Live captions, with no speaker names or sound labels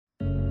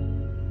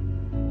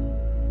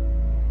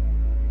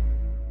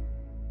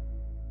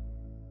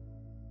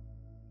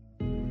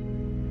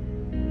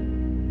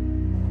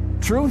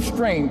True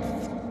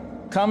strength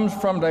comes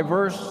from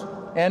diverse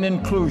and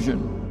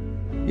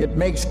inclusion. It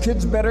makes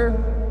kids better,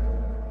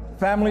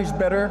 families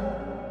better,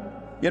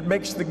 it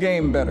makes the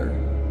game better.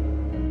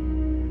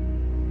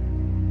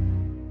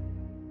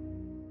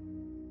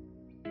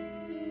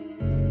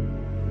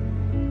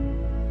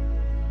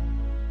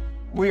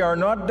 We are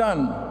not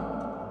done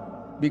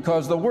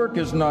because the work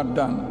is not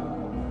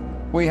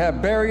done. We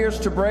have barriers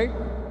to break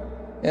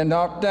and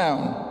knock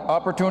down,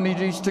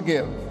 opportunities to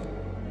give.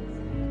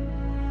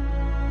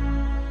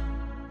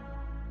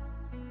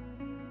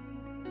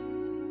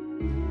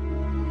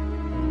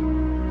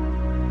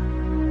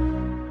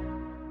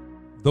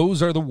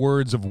 Those are the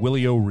words of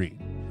Willie O'Ree,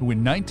 who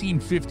in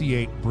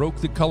 1958 broke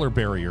the color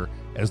barrier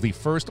as the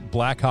first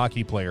black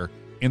hockey player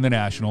in the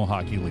National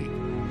Hockey League.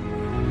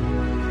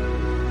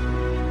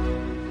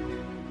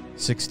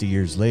 60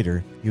 years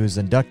later, he was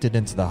inducted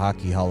into the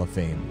Hockey Hall of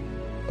Fame.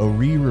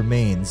 O'Ree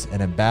remains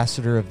an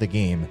ambassador of the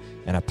game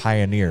and a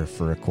pioneer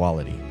for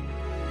equality.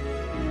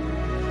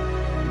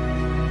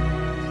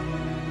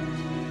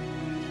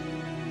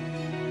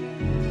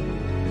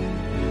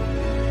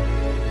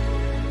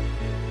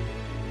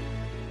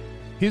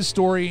 His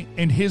story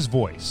and his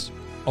voice,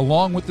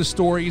 along with the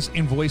stories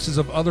and voices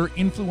of other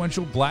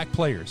influential black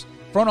players,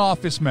 front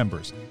office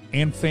members,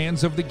 and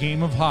fans of the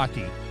game of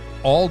hockey,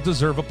 all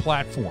deserve a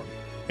platform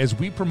as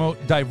we promote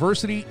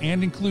diversity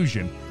and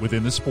inclusion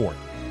within the sport.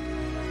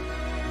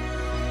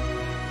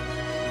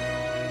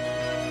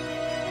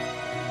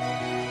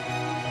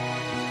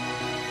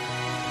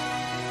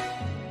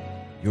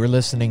 You're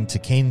listening to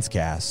Canes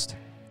Cast,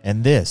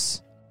 and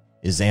this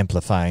is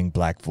Amplifying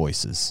Black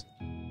Voices.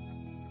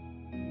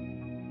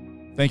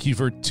 Thank you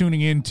for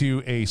tuning in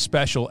to a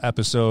special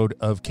episode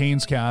of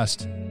Canes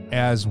Cast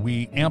as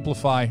we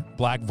amplify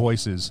black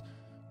voices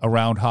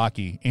around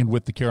hockey and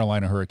with the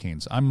Carolina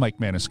Hurricanes. I'm Mike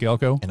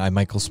Maniscalco. And I'm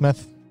Michael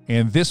Smith.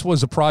 And this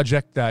was a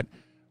project that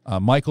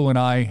Michael and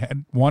I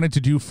had wanted to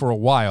do for a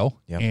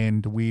while,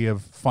 and we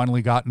have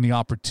finally gotten the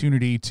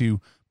opportunity to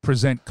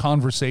present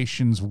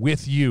conversations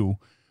with you,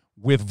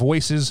 with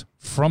voices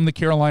from the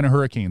Carolina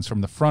Hurricanes, from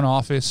the front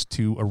office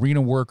to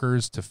arena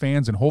workers to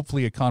fans, and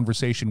hopefully a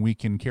conversation we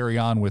can carry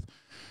on with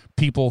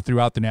people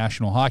throughout the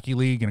National Hockey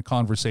League, and a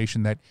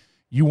conversation that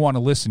you want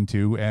to listen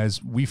to,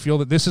 as we feel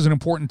that this is an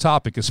important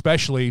topic,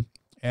 especially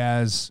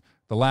as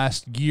the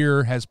last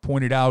year has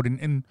pointed out,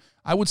 and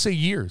I would say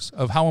years,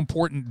 of how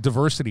important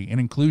diversity and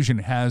inclusion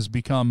has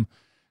become,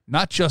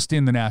 not just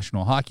in the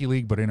National Hockey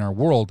League, but in our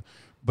world,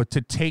 but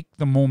to take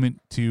the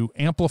moment to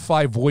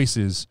amplify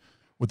voices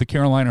with the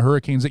Carolina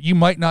Hurricanes that you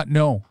might not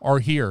know are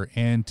here,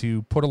 and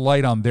to put a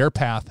light on their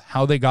path,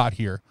 how they got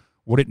here,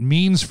 what it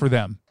means for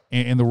them,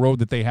 and the road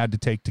that they had to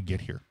take to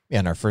get here.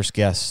 And our first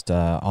guest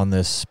on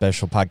this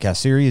special podcast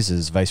series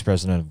is Vice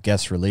President of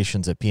Guest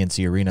Relations at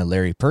PNC Arena,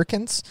 Larry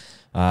Perkins.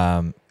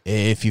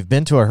 If you've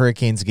been to a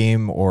Hurricanes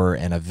game or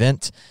an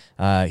event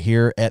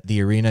here at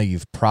the arena,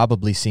 you've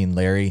probably seen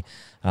Larry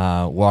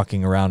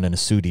walking around in a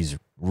suit. He's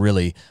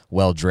really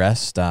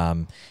well-dressed,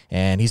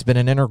 and he's been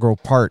an integral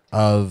part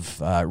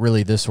of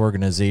really this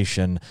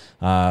organization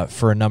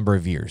for a number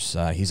of years.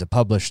 He's a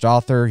published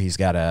author. He's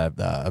got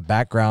a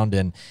background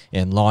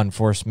in law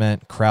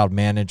enforcement, crowd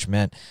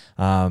management,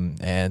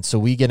 and so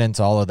we get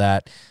into all of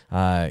that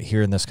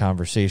here in this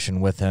conversation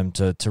with him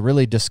to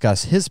really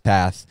discuss his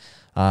path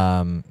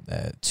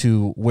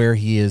to where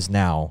he is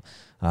now,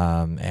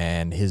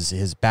 and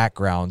his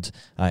background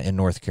in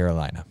North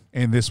Carolina.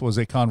 And this was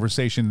a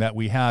conversation that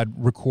we had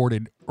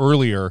recorded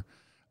earlier,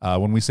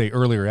 when we say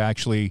earlier,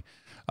 actually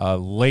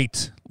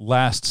late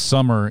last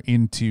summer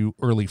into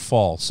early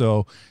fall.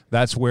 So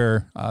that's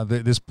where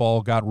this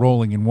ball got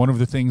rolling. And one of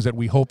the things that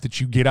we hope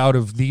that you get out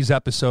of these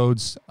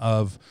episodes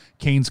of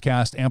Canes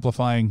Cast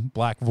Amplifying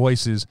Black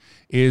Voices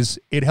is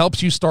it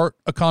helps you start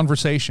a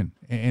conversation.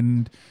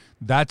 And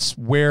that's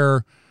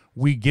where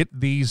we get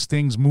these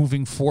things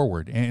moving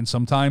forward. And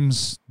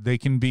sometimes they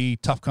can be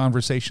tough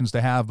conversations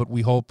to have, but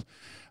we hope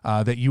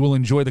that you will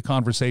enjoy the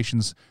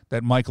conversations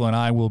that Michael and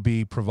I will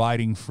be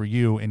providing for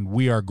you. And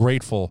we are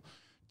grateful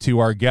to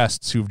our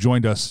guests who've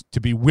joined us to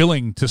be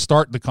willing to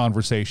start the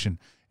conversation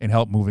and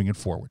help moving it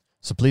forward.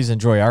 So please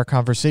enjoy our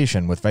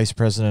conversation with Vice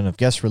President of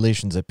Guest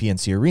Relations at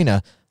PNC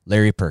Arena,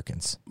 Larry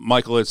Perkins.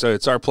 Michael,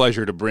 it's our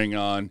pleasure to bring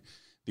on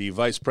the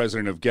Vice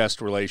President of Guest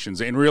Relations,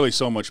 and really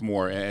so much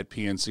more at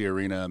PNC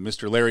Arena,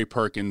 Mr. Larry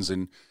Perkins.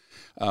 And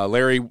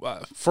Larry,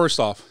 first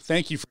off,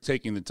 thank you for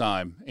taking the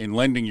time and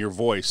lending your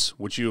voice,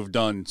 which you have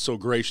done so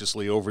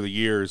graciously over the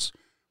years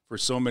for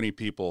so many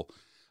people.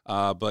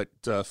 But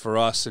for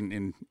us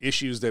and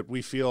issues that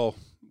we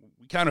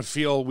kind of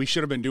feel we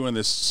should have been doing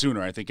this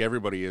sooner. I think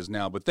everybody is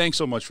now. But thanks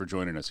so much for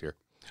joining us here.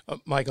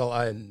 Michael,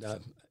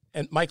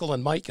 and Michael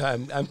and Mike,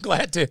 I'm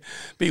glad to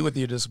be with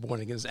you this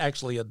morning. It's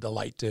actually a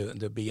delight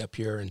to be up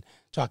here and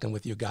talking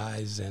with you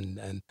guys.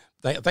 And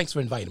thanks for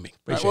inviting me.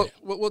 Appreciate it.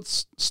 Well,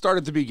 let's start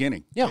at the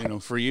beginning. Yeah.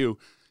 For you,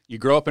 you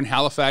grow up in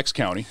Halifax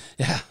County.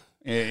 Yeah.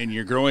 and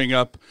you're growing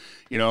up,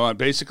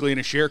 basically in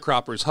a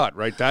sharecropper's hut,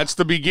 right? That's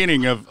the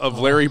beginning of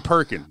Larry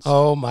Perkins.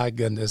 Oh my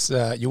goodness,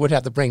 you would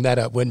have to bring that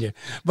up, wouldn't you?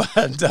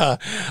 But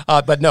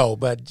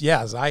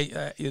yes,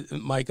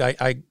 Mike,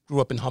 I grew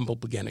up in humble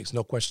beginnings,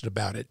 no question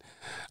about it.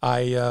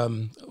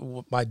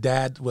 My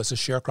dad was a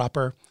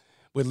sharecropper.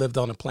 We lived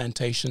on a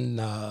plantation,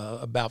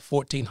 about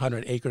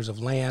 1,400 acres of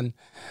land,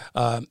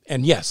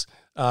 and yes,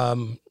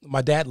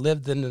 my dad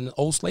lived in an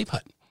old slave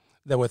hut.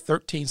 There were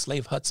 13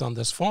 slave huts on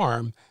this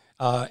farm,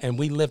 and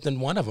we lived in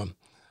one of them.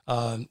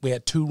 We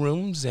had 2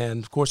 rooms,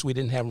 and of course, we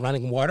didn't have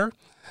running water.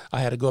 I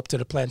had to go up to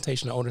the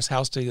plantation owner's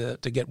house to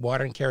get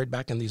water and carry it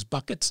back in these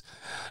buckets.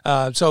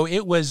 So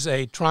it was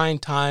a trying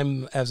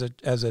time as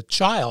a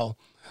child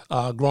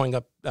growing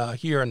up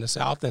here in the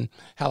South in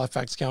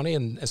Halifax County,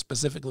 and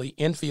specifically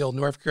Enfield,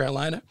 North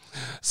Carolina.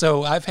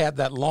 So I've had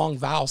that long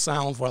vowel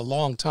sound for a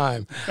long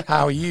time.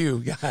 How are you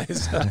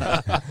guys?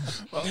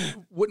 Well,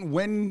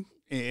 when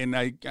and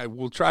I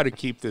will try to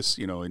keep this,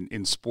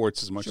 in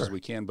sports as much as we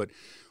can, but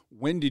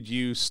when did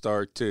you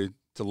start to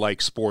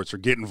like sports or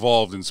get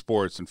involved in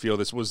sports and feel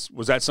this was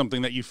that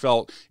something that you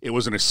felt it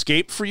was an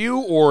escape for you,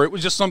 or it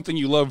was just something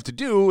you loved to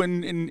do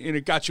and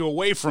it got you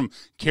away from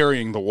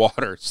carrying the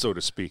water, so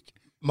to speak?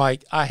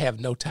 Mike, I have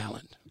no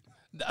talent.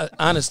 I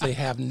honestly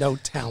have no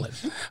talent.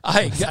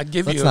 I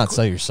give Let's you. not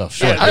sell yourself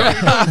short.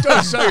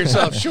 Don't sell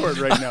yourself short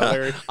right now,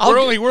 Larry.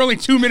 We're only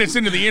 2 minutes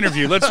into the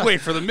interview. Let's wait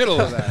for the middle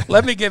of that.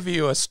 Let me give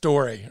you a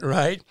story,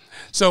 right?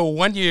 So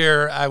one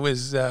year I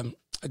was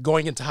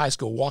going into high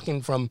school,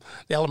 walking from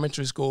the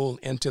elementary school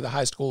into the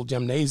high school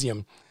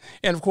gymnasium.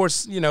 And of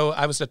course,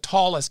 I was the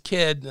tallest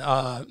kid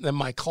in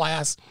my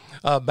class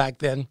back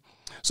then.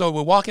 So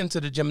we walk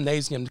into the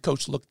gymnasium. The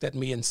coach looked at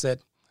me and said,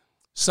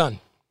 "Son,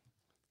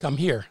 come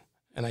here."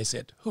 And I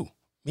said, "Who?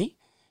 Me?"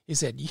 He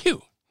said,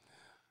 "You."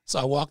 So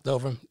I walked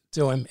over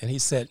to him and he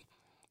said,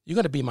 "You're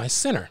going to be my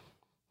center."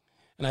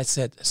 And I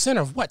said,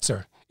 "Center of what,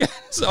 sir?"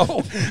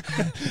 So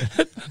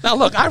now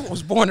look, I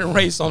was born and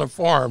raised on a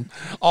farm.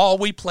 All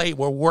we played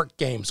were work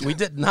games. We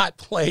did not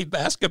play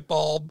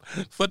basketball,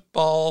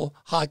 football,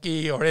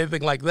 hockey, or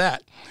anything like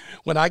that.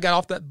 When I got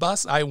off that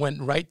bus, I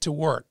went right to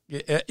work.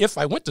 If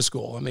I went to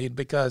school,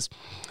 because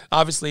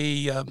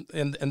obviously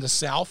in the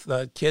South,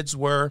 kids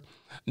were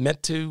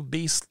meant to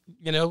be,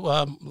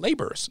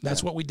 laborers.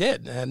 That's what we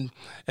did, and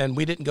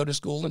we didn't go to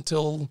school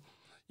until,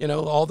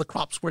 all the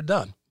crops were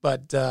done.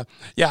 But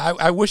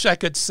I wish I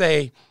could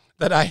say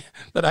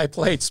that I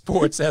played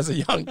sports as a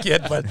young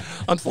kid, but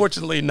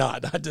unfortunately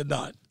not. I did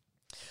not.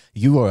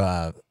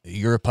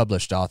 You're a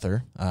published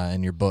author,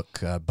 and your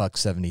book, Buck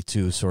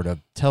 72, sort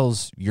of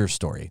tells your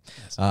story.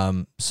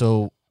 Yes.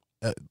 So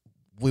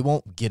we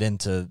won't get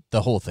into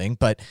the whole thing,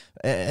 but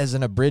as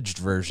an abridged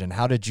version,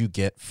 how did you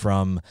get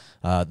from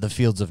the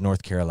fields of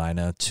North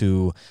Carolina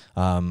to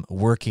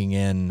working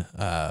in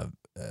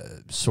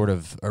sort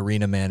of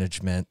arena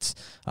management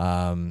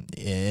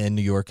in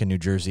New York and New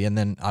Jersey, and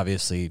then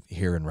obviously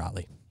here in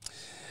Raleigh?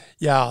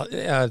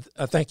 Yeah,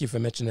 thank you for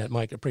mentioning that,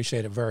 Mike. I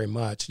appreciate it very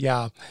much.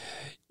 Yeah,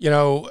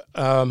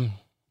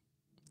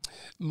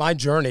 my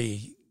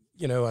journey,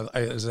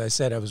 as I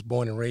said, I was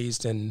born and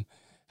raised in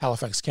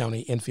Halifax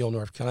County, Enfield,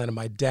 North Carolina.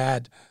 My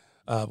dad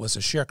was a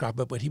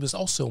sharecropper, but he was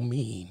also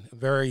mean,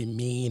 very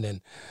mean,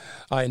 and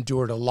I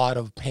endured a lot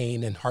of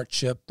pain and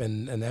hardship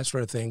and that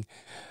sort of thing.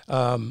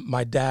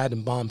 My dad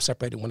and mom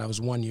separated when I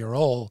was 1 year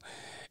old,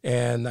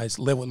 and I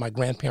lived with my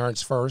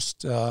grandparents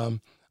first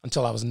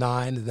until I was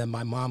 9, and then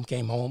my mom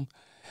came home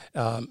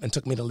and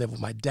took me to live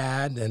with my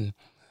dad,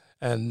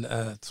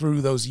 and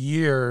through those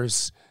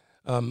years,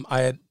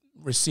 I had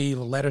received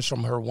letters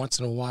from her once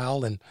in a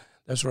while and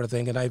that sort of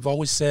thing, and I've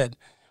always said,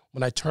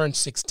 when I turn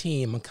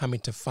 16, I'm coming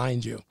to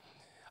find you.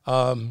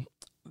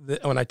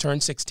 When I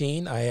turned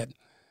 16, I had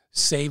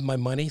saved my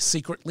money,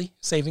 secretly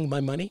saving my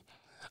money.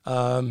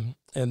 And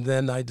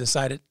then I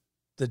decided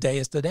the day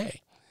is the day.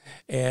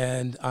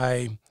 And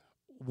I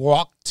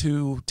walked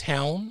to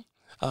town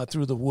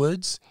through the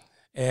woods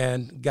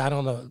and got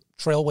on a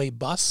Trailway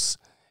bus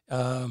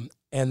and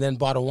then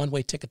bought a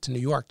one-way ticket to New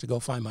York to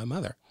go find my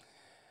mother.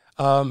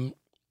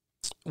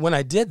 When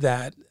I did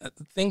that,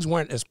 things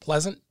weren't as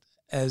pleasant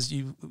as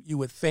you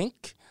would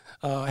think.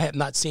 I had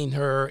not seen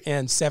her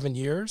in 7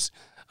 years.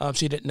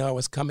 She didn't know I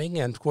was coming,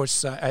 and of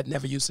course, I'd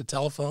never used a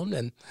telephone,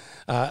 and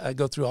I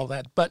go through all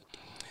that. But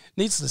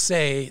needless to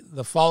say,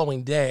 the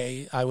following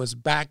day, I was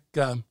back.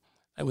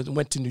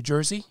 Went to New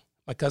Jersey.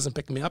 My cousin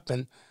picked me up,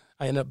 and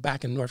I ended up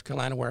back in North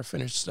Carolina where I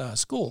finished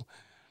school.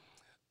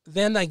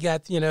 Then I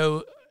got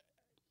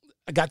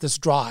this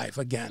drive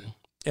again,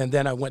 and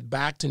then I went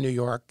back to New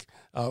York.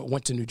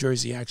 Went to New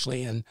Jersey,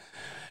 actually, and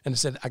I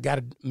said, I got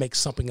to make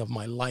something of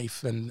my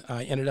life. And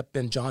I ended up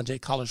in John Jay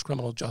College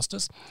Criminal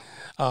Justice,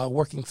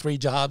 working 3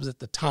 jobs at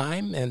the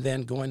time, and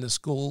then going to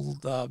school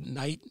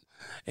night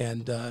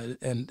and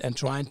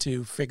trying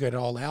to figure it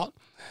all out.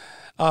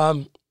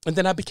 And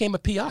then I became a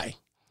PI,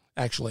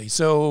 actually.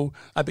 So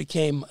I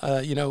became,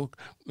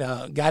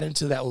 got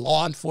into that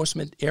law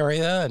enforcement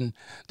area and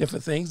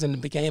different things,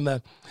 and became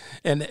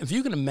and if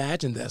you can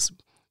imagine this,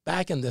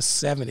 back in the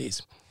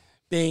 70s,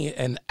 being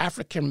an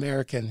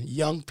African-American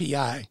young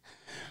PI,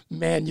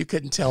 man, you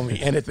couldn't tell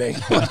me anything.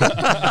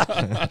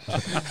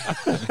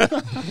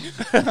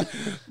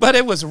 But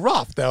it was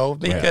rough, though,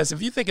 because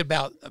if you think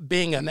about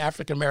being an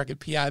African-American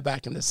PI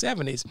back in the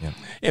 70s,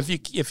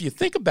 if you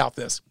think about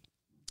this,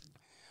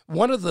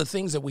 one of the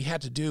things that we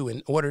had to do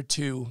in order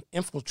to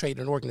infiltrate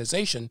an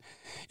organization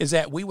is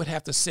that we would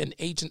have to send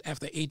agent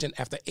after agent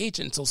after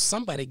agent until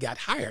somebody got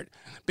hired,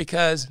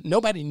 because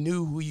nobody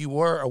knew who you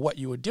were or what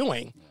you were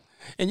doing.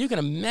 And you can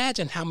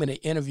imagine how many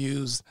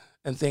interviews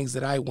and things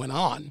that I went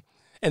on.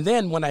 And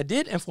then when I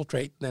did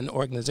infiltrate an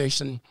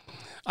organization,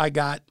 I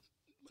got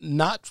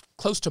not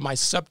close to my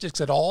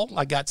subjects at all.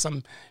 I got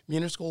some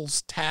municipal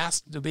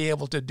tasks to be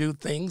able to do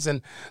things.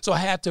 And so I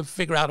had to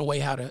figure out a way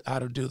how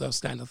to do those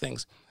kind of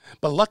things.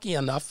 But lucky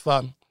enough,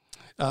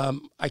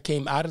 I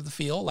came out of the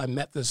field. I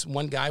met this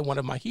one guy, one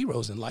of my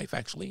heroes in life,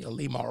 actually,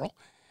 Lee Morrow.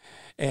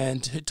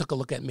 And he took a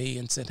look at me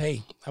and said,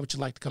 "Hey, how would you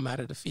like to come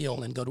out of the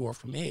field and go to work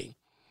for me?"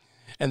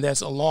 And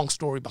there's a long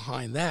story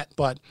behind that.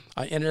 But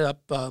I ended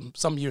up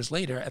some years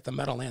later at the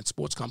Meadowlands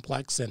Sports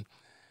Complex, and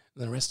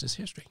the rest is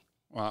history.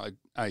 Well,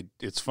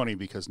 it's funny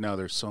because now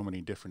there's so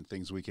many different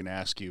things we can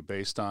ask you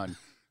based on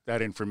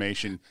that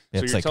information. So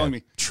It's you're like telling a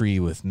me tree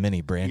with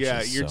many branches.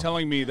 Yeah, you're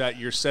telling me that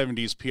your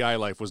 70s PI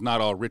life was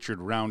not all Richard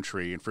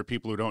Roundtree. And for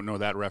people who don't know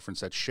that reference,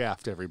 that's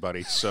Shaft,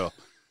 everybody. So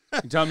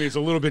you're telling me it's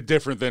a little bit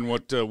different than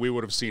what we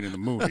would have seen in the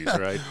movies,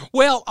 right?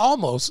 Well,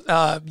 almost,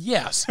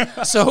 yes.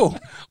 So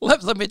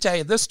let me tell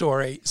you this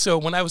story. So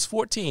when I was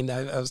 14,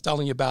 I was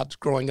telling you about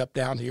growing up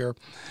down here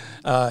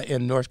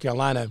in North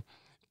Carolina,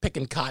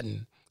 picking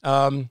cotton.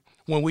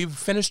 When we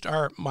finished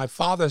my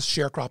father's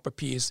sharecropper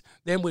piece,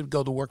 then we'd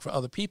go to work for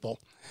other people.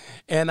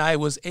 And I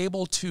was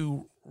able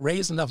to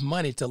raise enough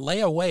money to lay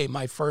away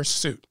my first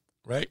suit,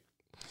 right?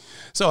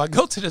 So I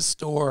go to the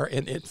store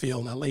in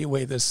Enfield and I lay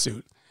away this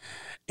suit.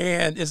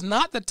 And it's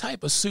not the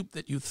type of suit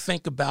that you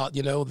think about,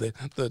 you know, the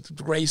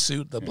gray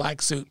suit, the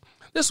black suit.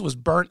 This was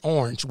burnt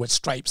orange with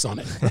stripes on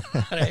it.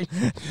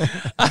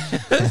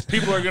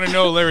 People are going to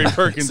know Larry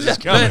Perkins is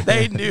coming.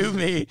 They knew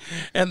me.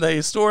 And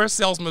the store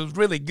salesman was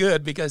really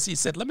good because he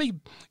said, "Let me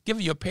give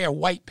you a pair of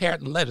white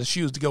patent leather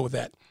shoes to go with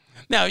that."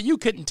 Now, you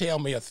couldn't tell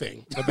me a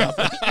thing about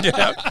that.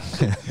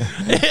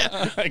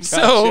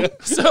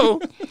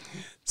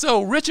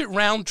 So Richard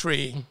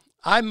Roundtree,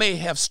 I may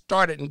have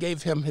started and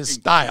gave him his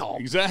style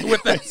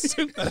with that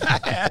suit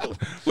that I had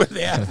with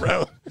the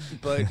afro.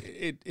 But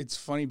it's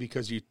funny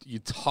because you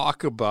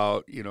talk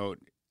about, you know,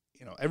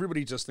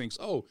 everybody just thinks,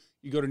 oh,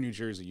 you go to New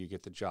Jersey, you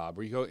get the job,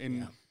 or you go,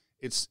 and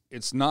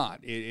it's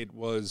not. It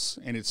was,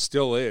 and it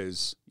still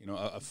is, you know,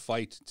 a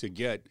fight to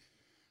get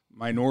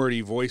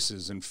minority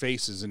voices and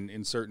faces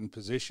in certain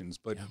positions.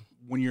 But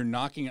when you're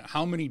knocking,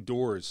 how many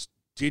doors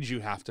did you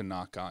have to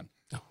knock on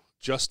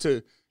just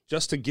to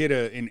get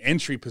an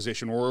entry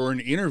position or an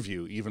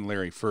interview, even,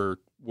 Larry, for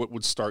what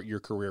would start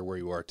your career where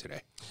you are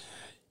today?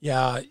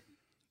 Yeah,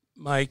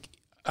 Mike,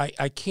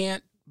 I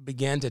can't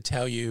begin to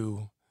tell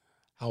you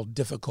how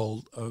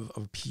difficult of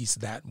a piece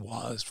that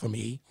was for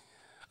me.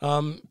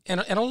 And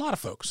a lot of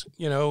folks,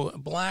 you know,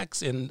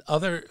 blacks and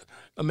other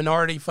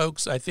minority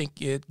folks, I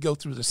think go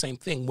through the same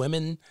thing.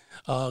 Women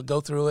go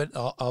through it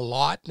a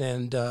lot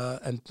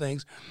and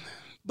things.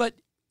 But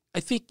I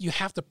think you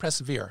have to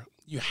persevere.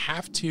 You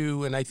have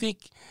to, and I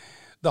think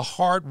the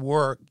hard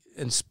work,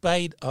 in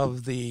spite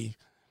of the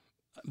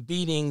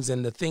beatings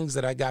and the things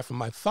that I got from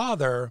my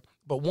father,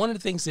 but one of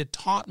the things it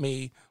taught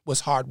me was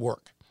hard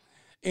work.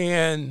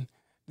 And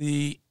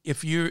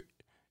if you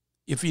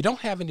don't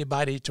have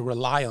anybody to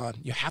rely on,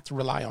 you have to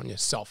rely on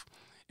yourself.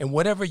 And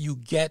whatever you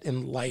get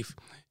in life,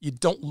 you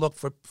don't look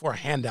for a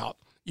handout.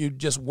 You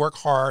just work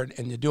hard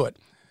and you do it.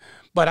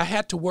 But I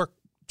had to work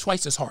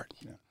twice as hard.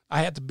 Yeah.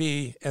 I had to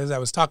be, as I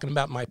was talking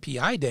about my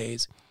PI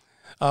days,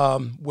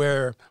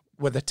 where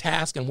with the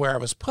task and where I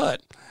was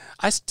put,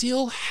 I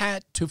still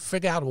had to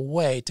figure out a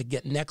way to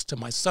get next to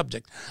my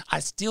subject. I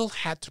still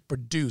had to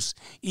produce,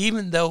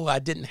 even though I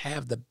didn't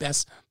have the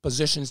best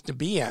positions to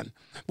be in,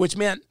 which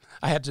meant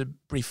I had to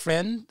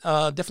befriend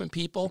different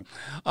people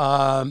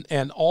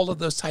and all of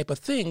those type of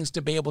things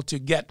to be able to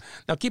get.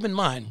 Now, keep in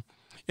mind,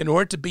 in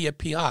order to be a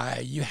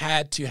PI, you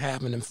had to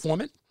have an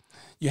informant.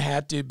 You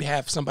had to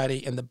have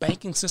somebody in the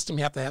banking system.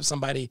 You have to have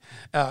somebody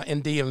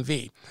in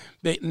DMV.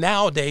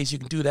 Nowadays, you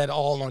can do that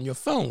all on your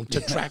phone to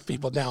track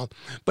people down.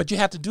 But you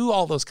have to do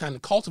all those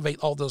cultivate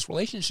all those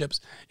relationships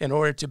in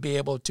order to be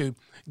able to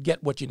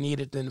get what you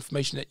needed, the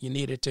information that you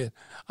needed to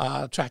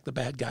track the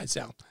bad guys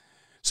down.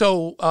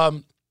 So,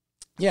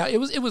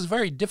 it was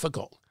very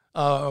difficult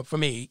for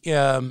me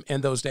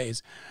in those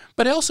days.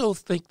 But I also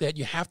think that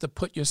you have to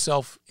put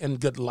yourself in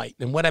good light.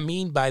 And what I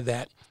mean by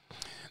that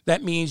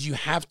means you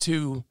have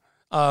to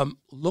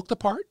look the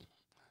part.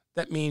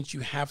 That means you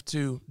have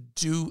to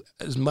do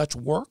as much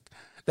work.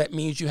 That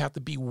means you have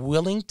to be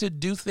willing to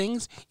do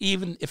things,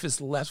 even if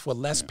it's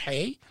less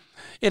pay.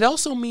 It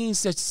also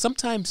means that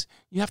sometimes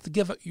you have to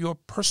give up your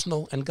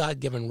personal and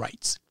God-given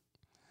rights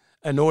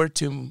in order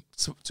to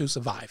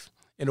survive,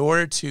 in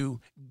order to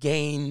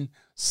gain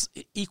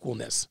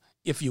equalness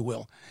if you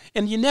will.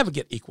 And you never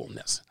get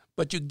equalness,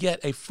 but you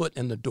get a foot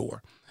in the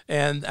door.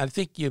 And I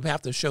think you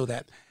have to show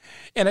that.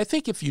 And I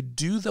think if you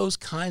do those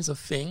kinds of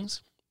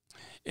things,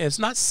 it's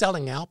not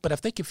selling out, but I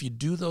think if you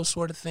do those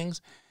sort of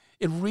things,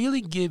 it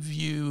really gives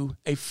you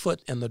a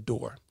foot in the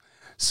door.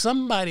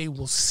 Somebody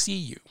will see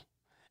you,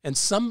 and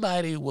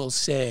somebody will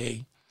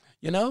say,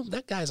 you know,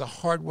 that guy's a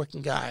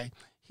hardworking guy.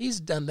 He's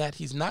done that.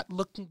 He's not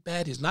looking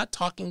bad. He's not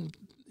talking,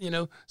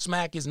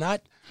 smack. He's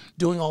not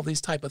doing all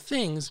these type of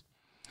things,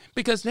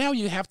 because now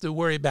you have to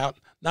worry about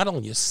not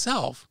only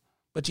yourself,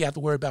 but you have to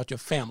worry about your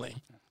family.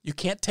 You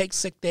can't take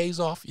sick days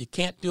off. You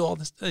can't do all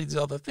these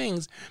other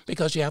things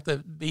because you have to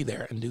be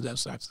there and do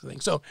those types of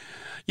things. So,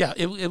 yeah,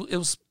 it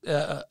was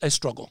a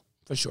struggle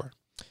for sure.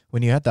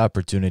 When you had the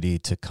opportunity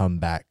to come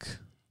back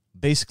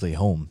basically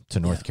home to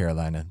North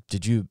Carolina,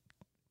 did you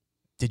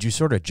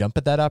sort of jump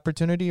at that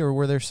opportunity, or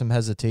were there some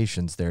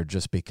hesitations there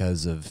just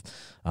because of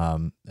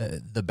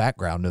the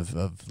background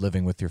of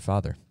living with your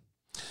father?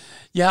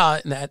 Yeah,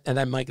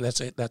 and Mike,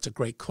 that's a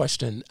great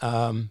question.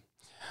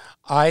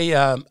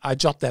 I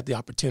jumped at the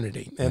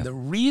opportunity, and the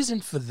reason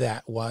for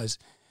that was,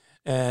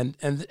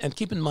 and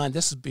keep in mind,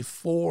 this is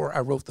before I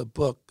wrote the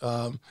book,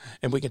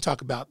 and we can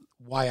talk about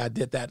why I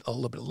did that a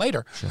little bit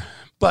later. Sure.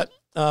 But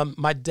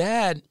my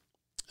dad,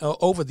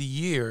 over the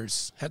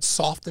years, had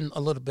softened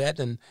a little bit,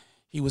 and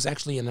he was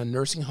actually in a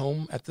nursing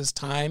home at this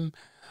time,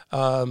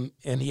 and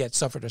he had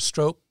suffered a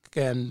stroke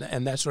and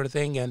that sort of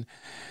thing, and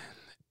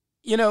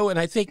and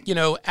I think,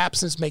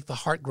 absence make the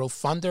heart grow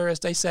fonder, as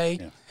they say.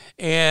 Yeah.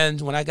 And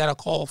when I got a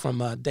call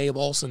from Dave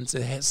Olson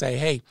to say,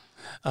 hey,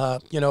 how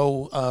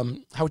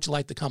would you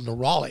like to come to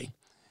Raleigh?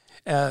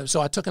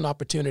 So I took an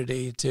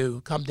opportunity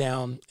to come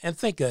down, and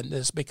thank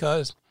goodness,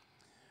 because,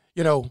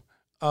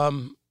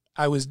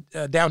 I was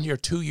down here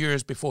 2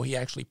 years before he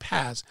actually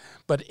passed.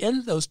 But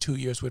in those 2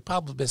 years, we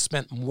probably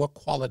spent more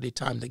quality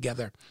time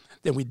together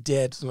than we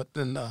did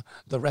in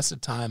the rest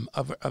of the time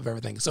of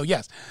everything. So,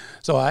 yes.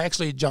 So I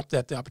actually jumped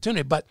at the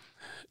opportunity. But,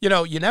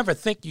 you never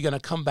think you're going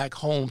to come back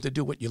home to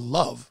do what you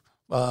love.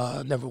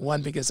 Number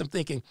one, because I'm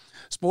thinking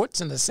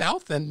sports in the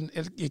South, and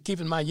you keep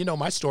in mind,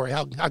 my story,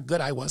 how good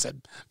I was at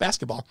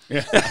basketball.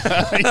 Yeah.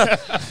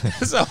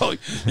 So,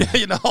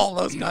 all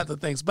those kinds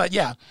of things. But,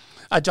 yeah,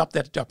 I jumped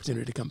at the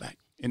opportunity to come back.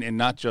 And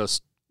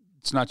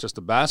it's not just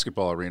a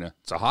basketball arena,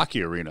 it's a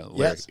hockey arena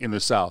in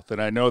the South.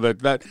 And I know that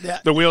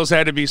the wheels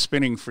had to be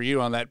spinning for you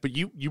on that. But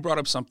you brought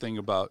up something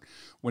about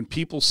when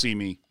people see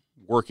me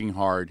working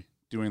hard,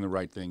 doing the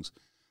right things,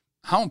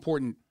 how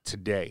important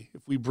today,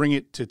 if we bring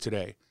it to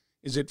today,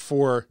 is it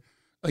for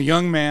a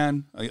young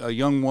man, a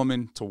young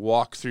woman to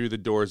walk through the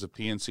doors of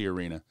PNC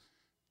Arena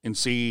and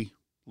see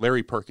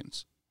Larry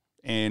Perkins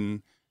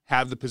and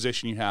have the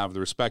position you have,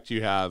 the respect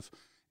you have,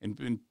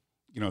 and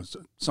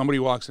somebody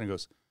walks in and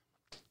goes,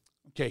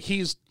 okay,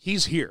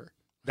 he's here.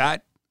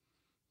 That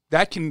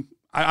can,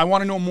 I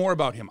want to know more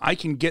about him. I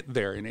can get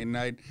there. And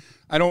I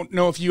don't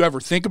know if you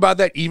ever think about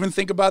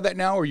that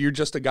now, or you're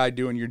just a guy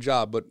doing your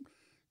job, but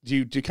do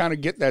you kind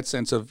of get that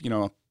sense of,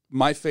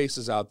 my face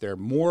is out there,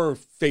 more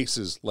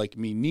faces like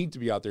me need to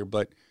be out there,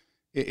 but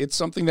it's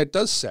something that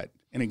does set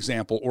an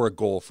example or a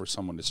goal for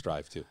someone to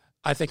strive to.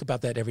 I think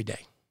about that every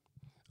day.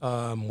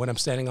 When I'm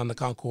standing on the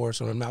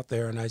concourse, when I'm out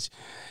there, and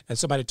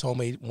somebody told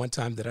me one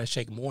time that I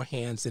shake more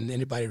hands than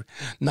anybody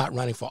not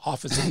running for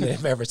office than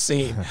they've ever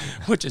seen,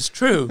 which is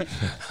true,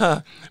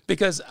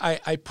 because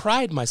I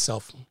pride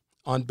myself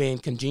on being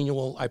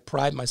congenial. I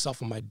pride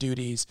myself on my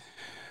duties,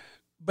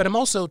 but I'm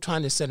also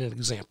trying to set an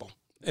example,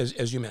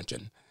 as you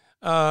mentioned.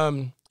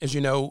 As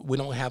you know, we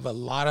don't have a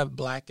lot of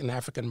Black and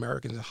African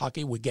Americans in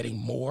hockey. We're getting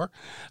more.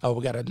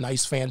 We got a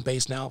nice fan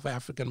base now of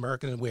African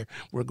Americans where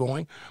we're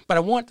going. But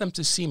I want them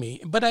to see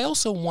me. But I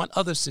also want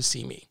others to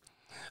see me.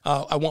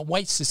 I want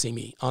whites to see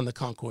me on the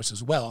concourse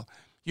as well.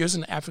 Here's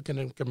an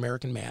African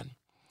American man.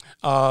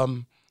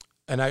 And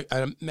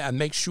I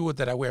make sure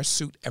that I wear a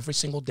suit every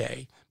single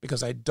day,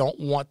 because I don't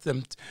want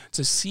them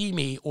to see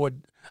me, or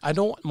I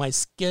don't want my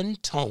skin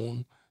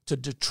tone to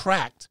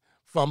detract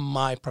from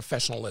my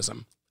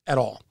professionalism at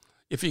all.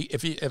 If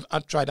I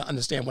try to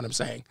understand what I'm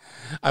saying,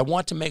 I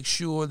want to make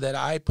sure that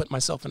I put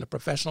myself in a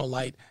professional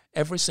light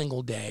every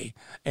single day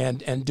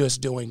and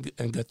just doing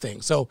good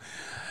things. So,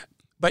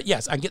 but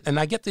yes, I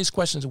get these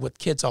questions with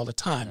kids all the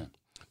time.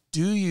 Yeah.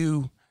 Do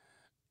you?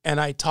 And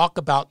I talk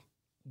about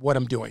what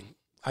I'm doing.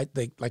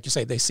 They, like you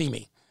say, they see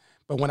me,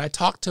 but when I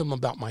talk to them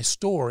about my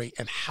story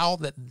and how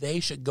that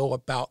they should go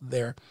about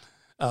their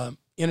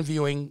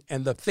interviewing,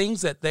 and the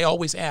things that they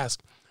always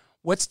ask,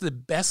 what's the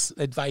best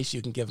advice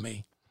you can give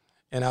me?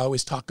 And I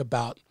always talk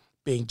about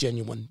being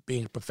genuine,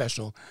 being a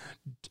professional,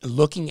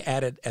 looking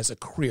at it as a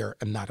career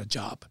and not a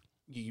job.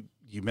 You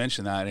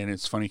mentioned that, and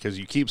it's funny because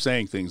you keep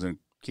saying things and it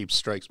keeps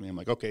strikes me. I'm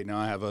like, okay, now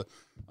I have a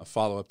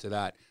follow-up to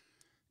that.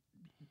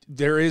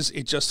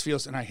 It just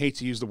feels, and I hate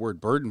to use the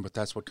word burden, but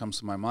that's what comes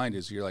to my mind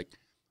is you're like,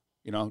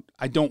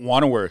 I don't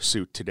want to wear a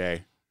suit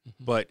today,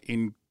 but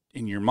in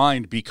your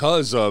mind,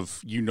 because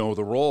of,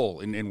 the role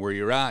and where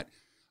you're at,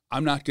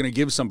 I'm not going to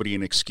give somebody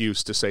an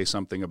excuse to say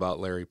something about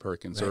Larry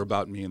Perkins or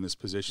about me in this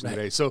position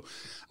today. So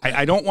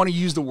I don't want to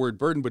use the word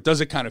burden, but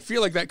does it kind of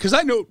feel like that? Because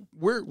I know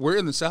we're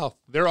in the South.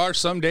 There are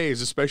some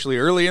days, especially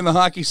early in the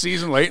hockey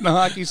season, late in the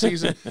hockey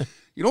season,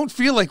 you don't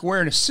feel like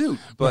wearing a suit.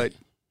 But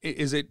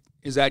is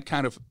that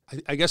kind of,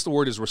 I guess the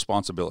word is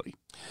responsibility.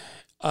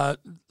 Let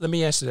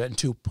me answer that in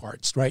two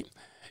parts, right?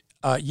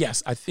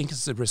 Yes, I think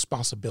it's a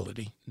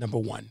responsibility, number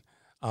one,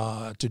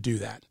 to do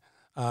that.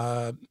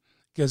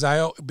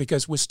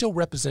 Because we're still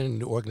representing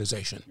the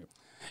organization,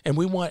 and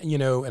we want,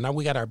 and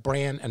we got our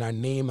brand and our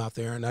name out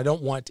there, and I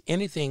don't want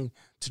anything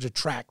to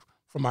detract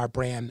from our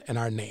brand and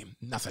our name,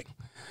 nothing.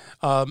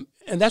 And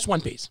that's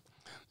one piece.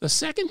 The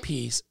second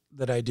piece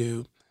that I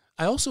do,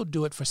 I also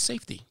do it for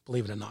safety,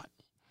 believe it or not.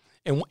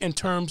 And in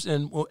terms,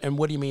 and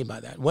what do you mean by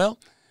that? Well,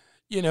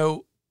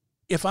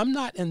 if I'm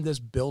not in this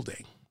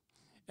building,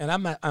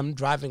 and I'm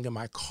driving in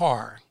my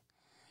car,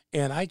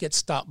 and I get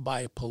stopped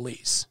by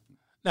police.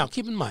 Now,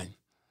 keep in mind,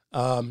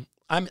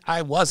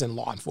 I was in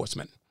law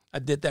enforcement. I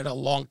did that a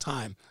long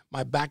time.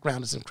 My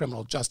background is in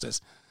criminal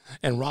justice,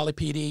 and Raleigh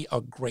PD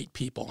are great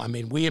people. I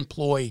mean, we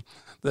employ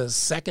the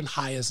second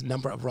highest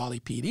number of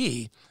Raleigh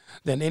PD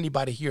than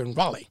anybody here in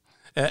Raleigh,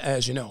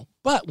 as you know.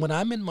 But when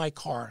I'm in my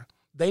car,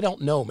 they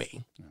don't know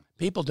me.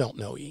 People don't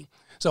know me.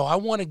 So I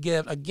want to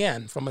give,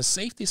 again, from a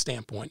safety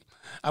standpoint,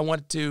 I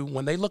want to,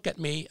 when they look at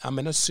me, I'm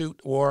in a suit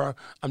or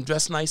I'm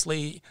dressed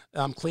nicely,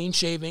 I'm clean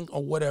shaving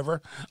or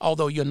whatever,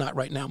 although you're not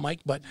right now,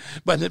 Mike, but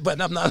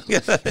I'm not.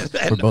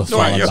 We're both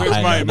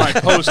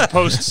my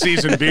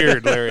post-season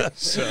beard, Larry.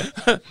 So.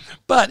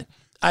 But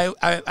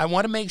I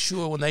want to make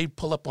sure when they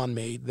pull up on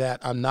me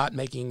that I'm not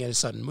making any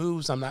sudden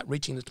moves, I'm not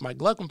reaching into my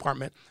glove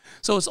compartment.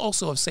 So it's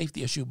also a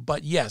safety issue.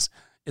 But yes,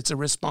 it's a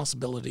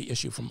responsibility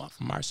issue from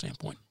our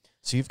standpoint.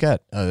 So you've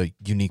got a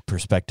unique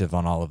perspective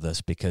on all of this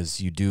because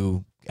you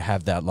do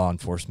have that law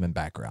enforcement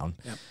background,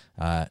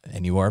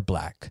 and you are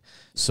Black.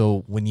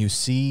 So when you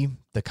see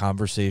the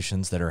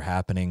conversations that are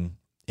happening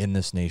in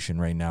this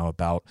nation right now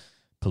about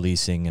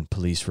policing and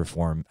police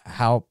reform,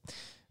 how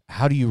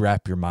do you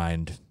wrap your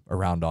mind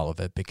around all of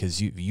it? Because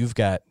you've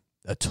got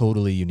a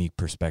totally unique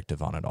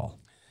perspective on it all.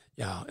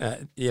 Yeah,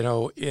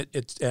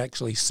 it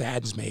actually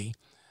saddens me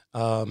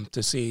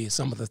to see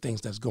some of the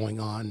things that's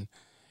going on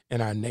in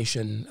our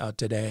nation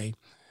today.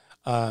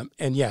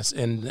 And yes,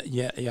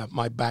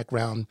 my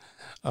background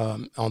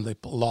on the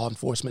law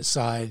enforcement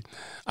side,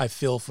 I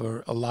feel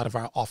for a lot of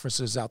our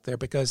officers out there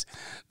because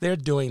they're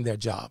doing their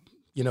job.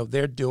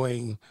 They're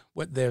doing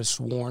what they're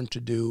sworn to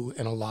do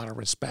in a lot of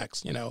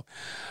respects. Yes,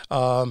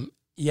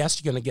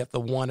 you're going to get the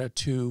one or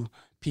two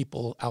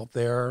people out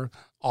there,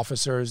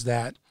 officers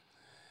that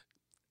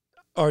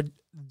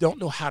don't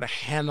know how to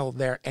handle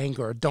their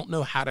anger, don't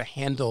know how to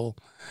handle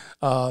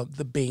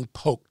the being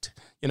poked.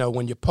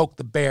 When you poke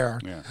the bear,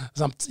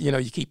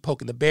 you keep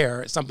poking the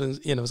bear, something,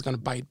 is going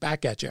to bite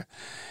back at you.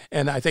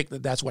 And I think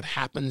that's what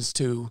happens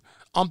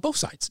on both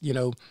sides.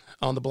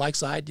 On the Black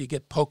side, you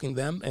get poking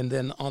them, and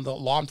then on the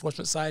law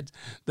enforcement side,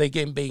 they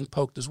get being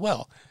poked as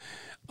well.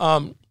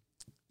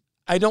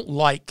 I don't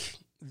like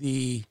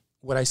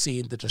what I see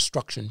in the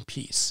destruction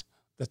piece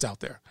that's out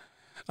there.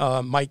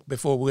 Mike,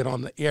 before we went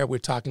on the air, we're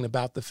talking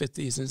about the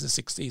 50s and the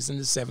 60s and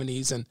the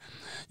 70s and,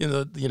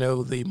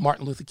 the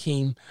Martin Luther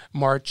King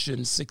March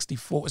in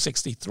 64,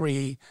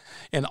 63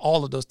 and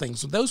all of those things.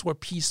 So those were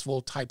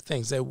peaceful type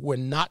things. They were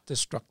not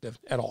destructive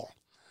at all.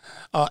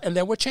 And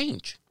there were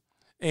change.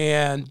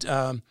 And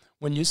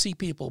when you see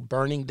people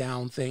burning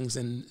down things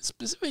and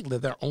specifically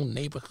their own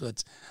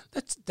neighborhoods,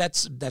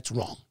 that's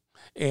wrong.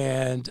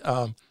 And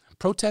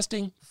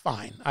protesting,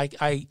 fine.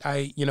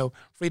 I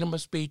freedom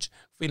of speech,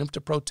 freedom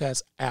to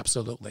protest,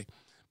 absolutely.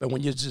 But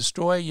when you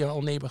destroy your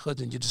own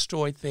neighborhoods and you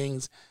destroy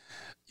things,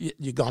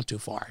 you've gone too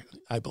far,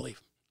 I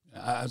believe.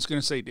 I was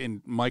going to say,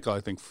 and Michael, I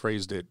think,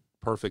 phrased it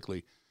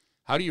perfectly.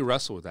 How do you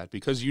wrestle with that?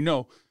 Because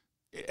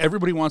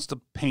everybody wants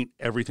to paint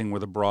everything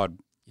with a broad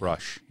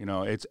brush.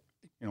 It's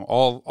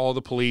all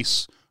the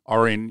police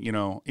are in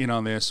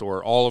on this,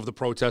 or all of the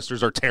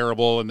protesters are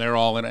terrible and they're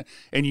all in it.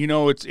 And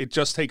it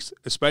just takes,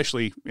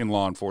 especially in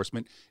law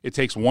enforcement, it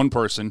takes one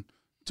person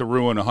to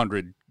ruin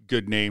 100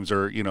 good names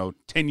or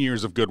 10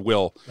 years of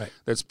goodwill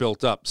that's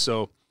built up.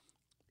 So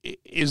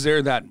is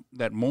there that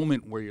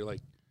moment where you're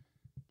like,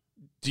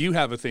 do you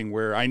have a thing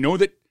where I know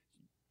that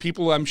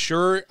people, I'm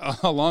sure,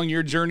 along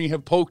your journey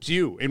have poked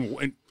you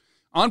and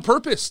on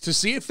purpose to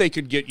see if they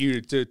could get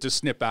you to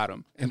snip at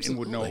them and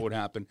would know what would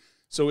happen?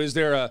 So is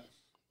there a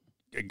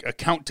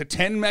count to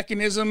 10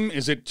 mechanism?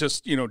 Is it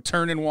just,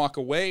 turn and walk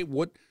away?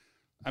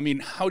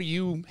 How do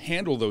you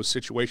handle those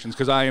situations?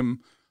 Because I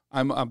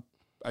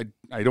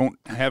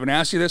haven't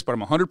asked you this, but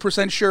I'm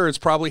 100% sure it's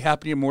probably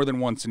happened to you more than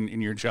once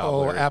in your job.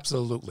 Oh, Larry.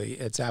 Absolutely.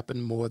 It's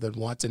happened more than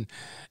once. And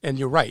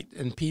you're right.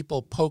 And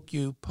people poke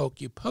you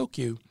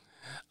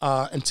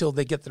until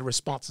they get the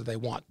response that they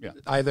want. Yeah.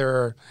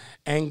 Either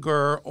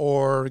anger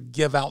or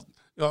give out,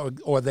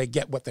 or they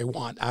get what they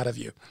want out of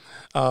you.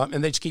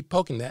 And they just keep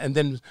poking that. And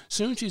then as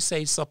soon as you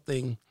say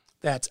something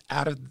that's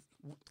out of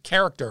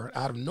character,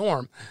 out of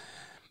norm,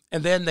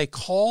 and then they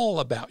call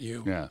about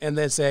you, and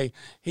they say,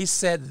 he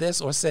said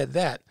this or said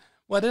that.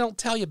 Well, they don't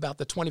tell you about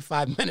the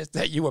 25 minutes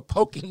that you were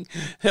poking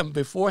him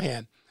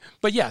beforehand.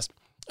 But yes,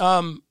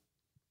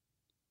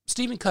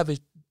 Stephen Covey,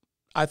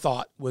 I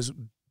thought, was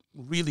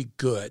really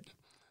good.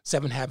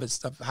 7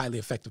 Habits of Highly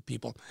Effective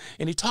People.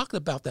 And he talked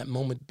about that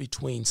moment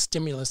between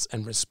stimulus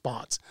and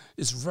response.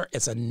 It's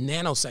a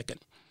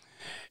nanosecond.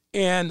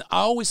 And I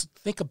always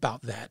think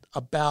about that,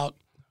 about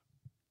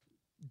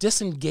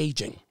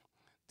disengaging,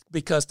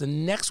 because the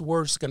next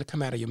words going to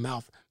come out of your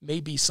mouth may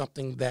be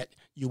something that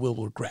you will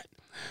regret.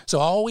 So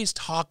I always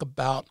talk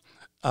about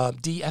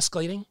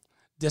de-escalating,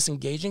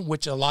 disengaging,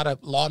 which a lot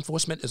of law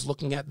enforcement is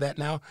looking at that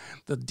now,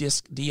 the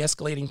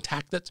de-escalating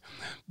tactics.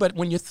 But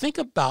when you think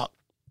about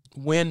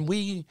when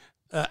we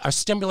our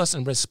stimulus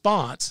and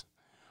response,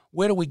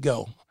 where do we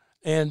go?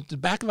 And the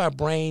back of our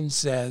brain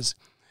says,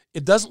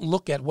 it doesn't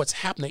look at what's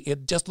happening.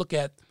 It just look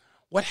at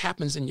what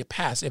happens in your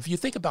past. If you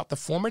think about the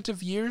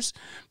formative years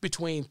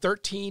between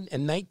 13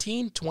 and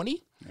 19,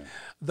 20,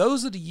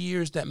 those are the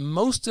years that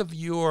most of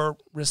your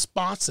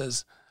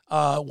responses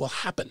will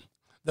happen.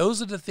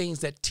 Those are the things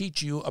that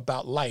teach you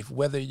about life,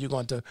 whether you're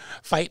going to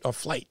fight or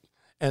flight,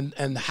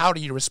 and how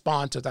do you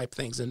respond to type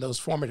things in those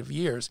formative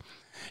years.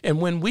 And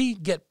when we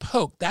get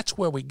poked, that's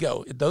where we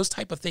go. Those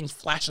type of things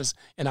flashes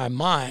in our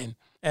mind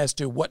as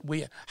to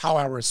how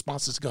our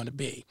response is going to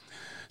be.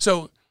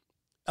 So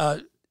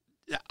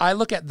I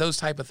look at those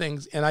type of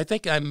things, and I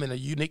think I'm in a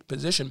unique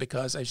position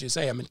because, as you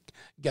say, I'm in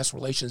guest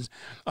relations,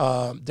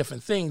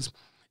 different things,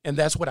 and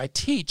that's what I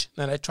teach,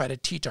 and I try to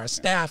teach our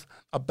staff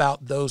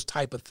about those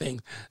type of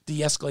things,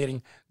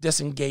 de-escalating,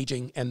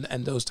 disengaging, and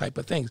those type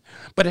of things.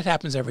 But it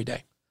happens every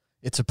day.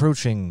 It's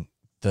approaching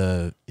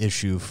the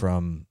issue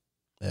from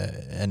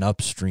an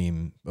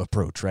upstream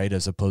approach, right,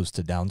 as opposed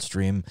to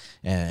downstream,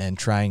 and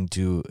trying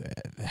to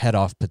head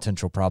off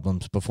potential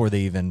problems before they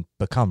even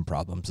become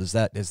problems. Is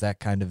that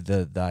kind of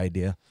the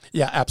idea?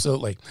 Yeah,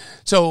 absolutely.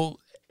 So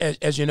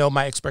as you know,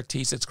 my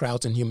expertise is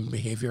crowds and human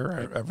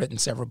behavior. I've written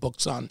several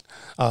books on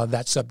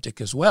that subject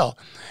as well.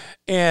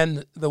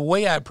 And the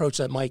way I approach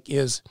that, Mike,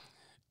 is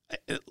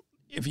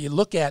if you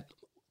look at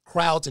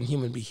crowds and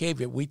human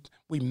behavior, we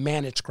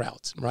manage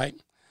crowds, right?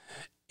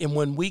 And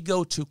when we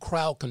go to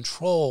crowd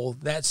control,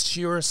 that's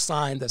sure a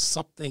sign that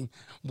something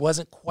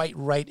wasn't quite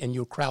right in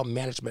your crowd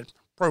management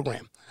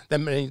program,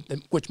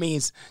 which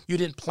means you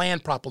didn't plan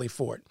properly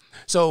for it.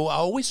 So I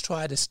always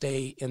try to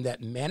stay in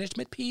that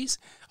management piece.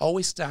 I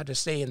always try to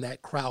stay in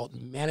that crowd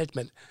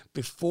management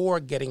before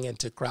getting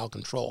into crowd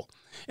control.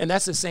 And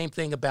that's the same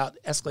thing about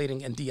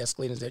escalating and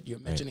de-escalating that you're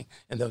mentioning,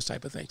 and those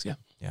type of things.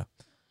 Yeah.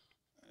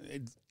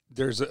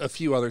 There's a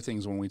few other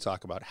things when we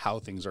talk about how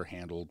things are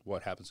handled,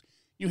 what happens.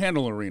 You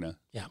handle Arena.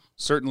 Yeah.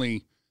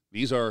 Certainly,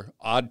 these are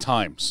odd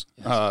times,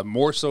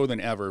 more so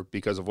than ever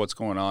because of what's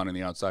going on in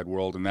the outside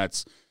world, and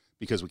that's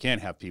because we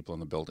can't have people in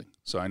the building.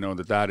 So I know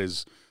that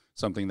is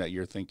something that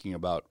you're thinking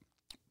about.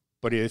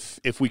 But if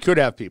we could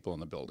have people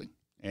in the building,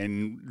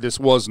 and this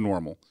was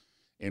normal,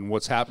 and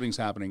what's happening is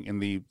happening,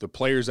 and the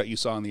players that you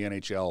saw in the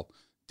NHL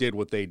did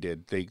what they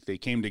did. They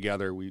came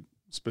together. We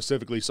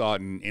specifically saw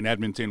it in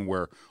Edmonton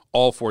where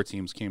all 4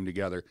 teams came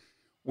together.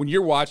 When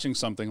you're watching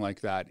something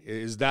like that,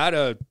 is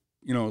that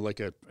like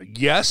a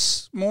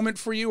yes moment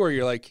for you, or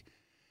you're like,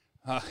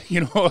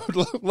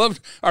 love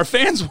our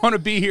fans want to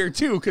be here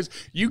too, because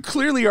you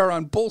clearly are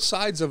on both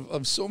sides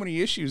of so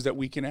many issues that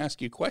we can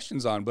ask you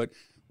questions on. But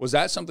was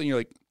that something you're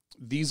like,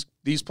 these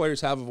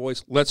players have a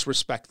voice, let's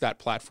respect that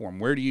platform?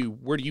 Where do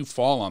you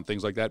fall on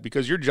things like that?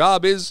 Because your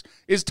job is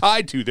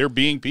tied to there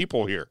being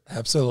people here.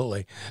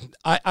 Absolutely.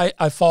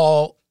 I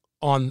fall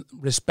on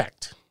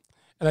respect.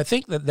 And I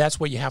think that's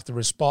where you have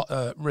to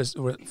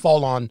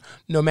fall on,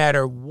 no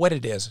matter what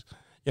it is.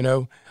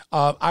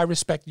 I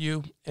respect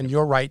you and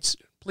your rights.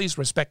 Please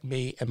respect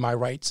me and my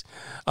rights,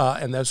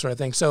 and those sort of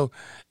things. So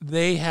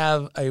they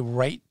have a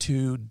right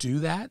to do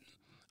that,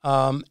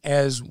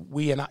 as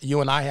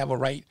you and I have a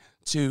right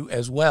to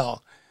as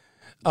well.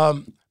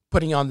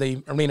 Putting on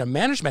the arena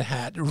management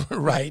hat,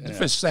 right,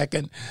 for a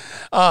second.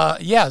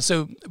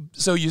 So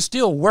you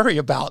still worry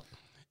about,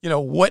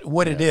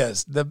 what it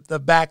is, the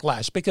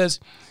backlash, because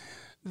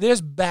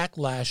there's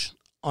backlash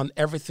on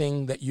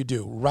everything that you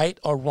do, right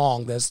or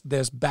wrong. There's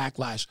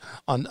backlash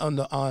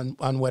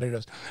on what it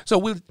is.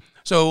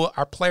 So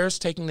our players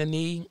taking the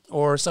knee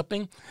or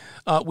something,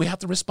 we have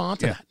to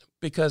respond to that,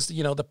 because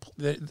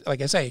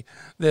like I say,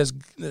 there's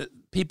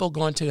people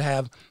going to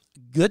have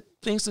good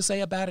things to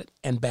say about it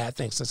and bad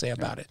things to say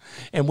about it,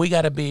 and we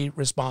got to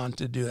respond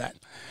to do that.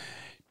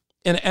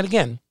 And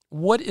again,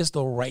 what is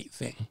the right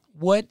thing?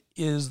 What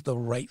is the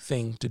right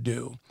thing to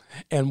do?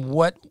 And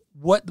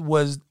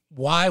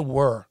why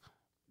were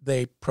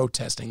they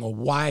protesting, or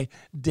why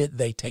did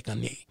they take a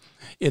knee?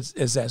 It's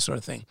that sort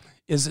of thing.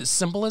 Is it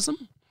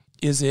symbolism?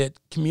 Is it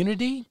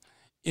community?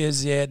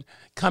 Is it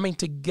coming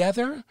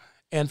together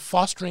and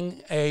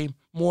fostering a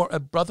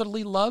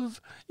brotherly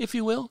love, if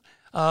you will?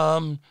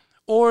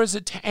 Or is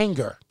it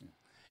anger?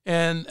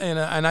 And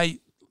I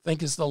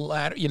think it's the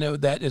latter,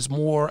 that is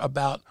more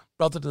about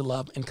brotherly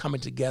love and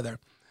coming together.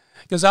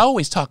 Because I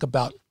always talk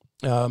about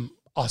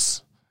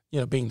us,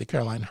 being the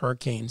Carolina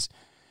Hurricanes,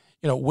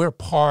 we're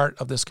part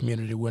of this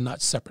community. We're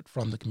not separate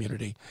from the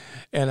community.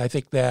 And I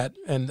think that,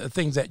 and the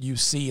things that you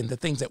see and the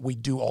things that we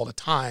do all the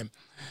time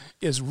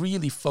is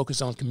really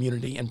focus on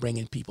community and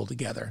bringing people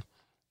together.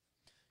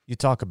 You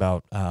talk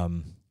about,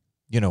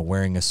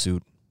 wearing a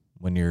suit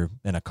when you're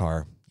in a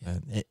car,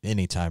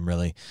 anytime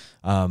really.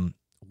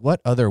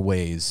 What other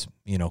ways,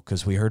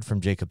 because we heard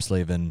from Jacob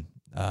Slavin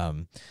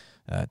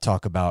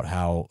talk about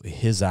how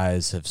his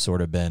eyes have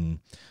sort of been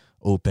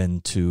open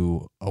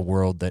to a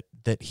world that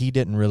he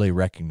didn't really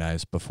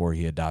recognize before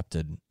he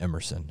adopted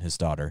Emerson, his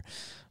daughter.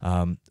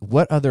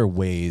 What other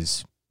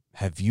ways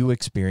have you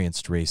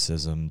experienced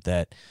racism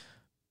that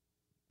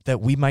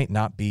we might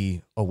not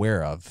be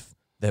aware of,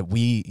 that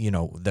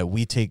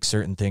we take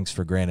certain things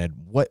for granted?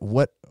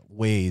 What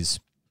ways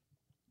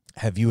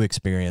have you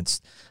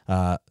experienced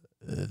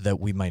that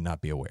we might not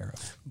be aware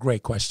of?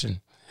 Great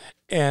question.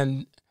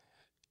 And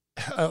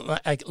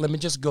let me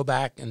just go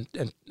back and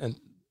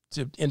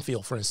to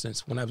Enfield, for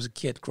instance. When I was a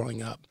kid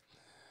growing up,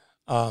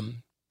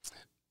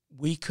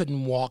 we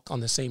couldn't walk on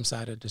the same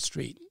side of the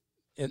street.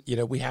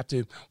 We had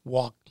to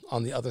walk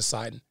on the other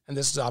side. And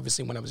this is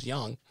obviously when I was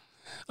young.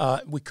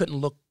 We couldn't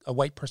look a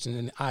white person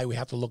in the eye. We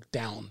had to look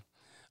down.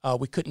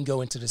 We couldn't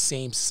go into the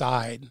same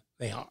side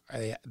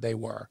they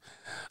were.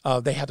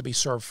 They had to be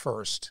served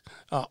first.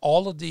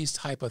 All of these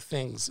type of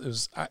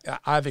things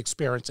I've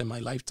experienced in my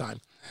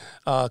lifetime.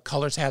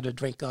 Colors had to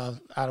drink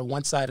out of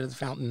one side of the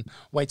fountain.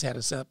 Whites had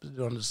to sit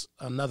on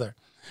another.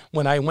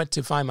 When I went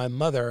to find my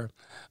mother,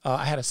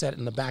 I had to sit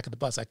in the back of the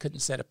bus. I couldn't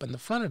sit up in the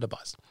front of the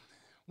bus.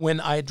 When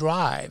I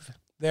drive,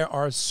 there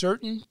are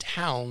certain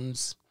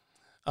towns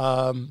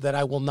that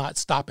I will not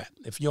stop at.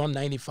 If you're on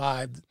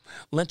 95,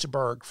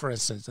 Lynchburg, for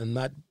instance, and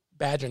not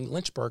badgering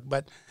Lynchburg,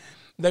 but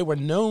they were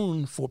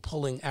known for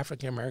pulling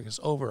African Americans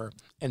over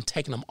and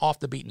taking them off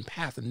the beaten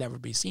path and never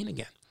be seen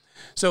again.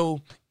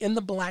 So in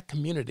the black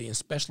community,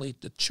 especially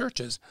the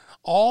churches,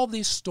 all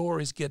these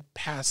stories get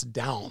passed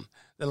down.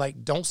 They're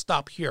like, don't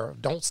stop here,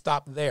 don't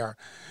stop there.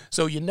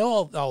 So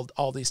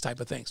all these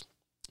type of things.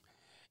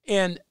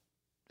 And,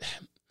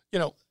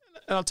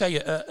 I'll tell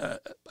you a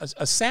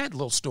sad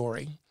little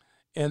story,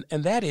 and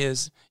that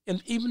is,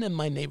 and even in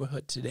my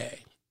neighborhood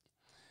today,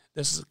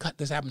 this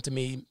happened to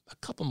me a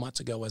couple months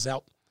ago. I was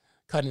out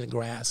cutting the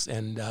grass,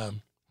 and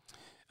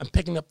I'm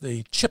picking up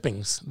the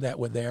chippings that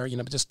were there,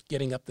 just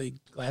getting up the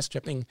glass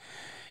chipping.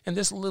 And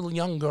this little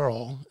young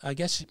girl, I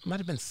guess she might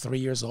have been 3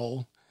 years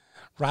old,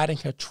 riding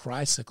her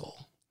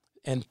tricycle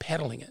and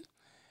pedaling it.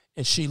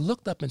 And she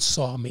looked up and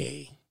saw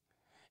me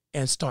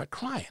and started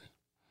crying.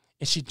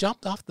 And she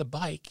jumped off the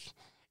bike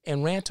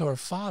and ran to her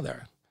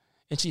father.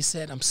 And she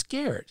said, "I'm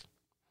scared."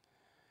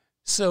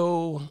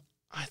 So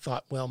I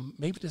thought, well,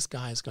 maybe this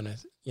guy is going to,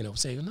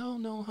 say,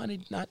 no,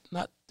 honey, not,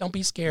 don't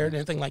be scared,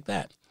 anything like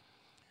that.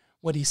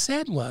 What he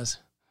said was,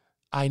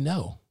 "I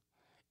know."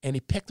 And he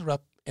picked her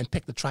up and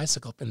picked the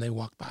tricycle up, and they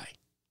walked by.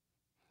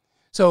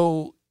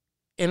 So,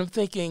 and I'm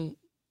thinking,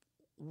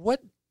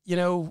 what,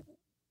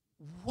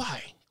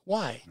 why?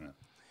 Yeah.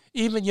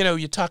 Even,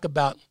 you talk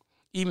about,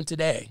 even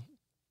today,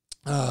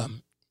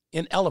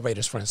 in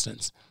elevators, for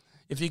instance,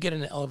 if you get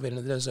in an elevator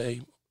and there's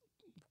a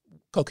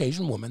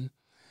Caucasian woman,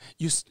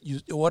 you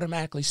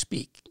automatically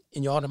speak,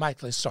 and you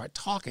automatically start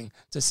talking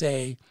to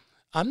say,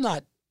 "I'm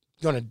not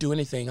going to do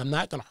anything. I'm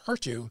not going to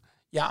hurt you.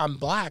 Yeah, I'm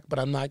black, but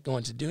I'm not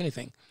going to do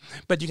anything."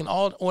 But you can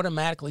all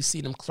automatically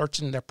see them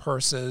clutching their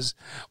purses,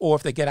 or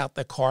if they get out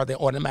their car, they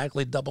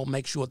automatically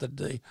make sure that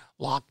the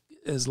lock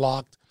is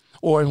locked.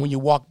 Or when you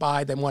walk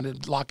by, they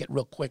want to lock it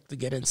real quick to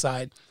get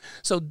inside.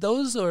 So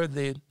those are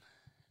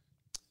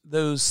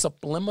those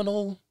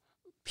subliminal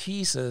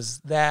pieces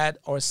that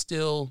are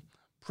still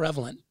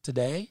prevalent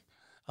today,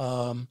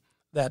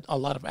 that a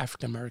lot of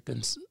African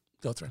Americans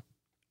go through.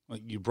 Well,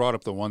 you brought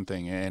up the one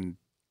thing, and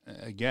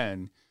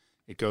again,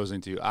 it goes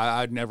into,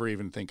 I'd never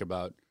even think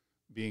about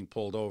being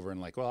pulled over and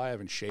like, well, I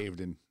haven't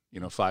shaved in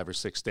 5 or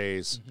 6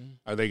 days. Mm-hmm.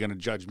 Are they going to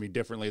judge me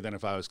differently than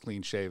if I was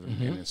clean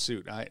shaven in a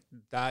suit?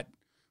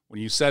 When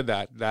you said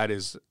that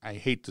is, I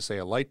hate to say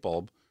a light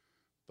bulb,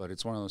 but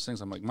it's one of those things.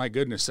 I'm like, my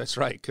goodness, that's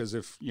right. Because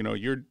if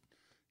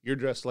you're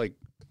dressed like,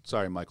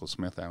 sorry, Michael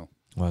Smith, I'll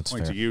point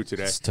fair. To you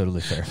today. It's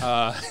totally fair.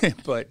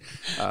 But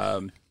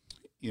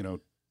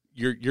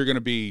you're going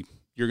to be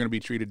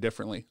treated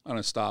differently on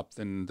a stop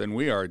than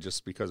we are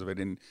just because of it.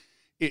 And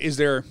is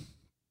there,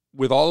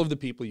 with all of the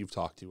people you've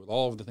talked to, with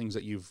all of the things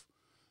that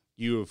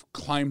you've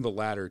climbed the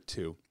ladder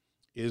to,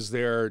 is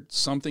there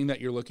something that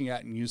you're looking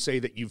at and you say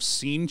that you've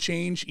seen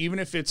change, even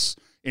if it's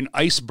an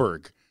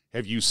iceberg?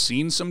 Have you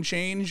seen some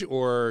change,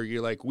 or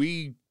you're like,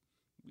 we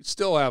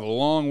still have a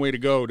long way to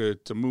go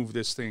to move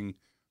this thing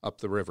up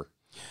the river?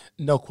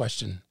 No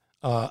question.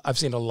 I've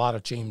seen a lot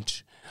of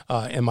change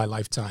in my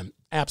lifetime.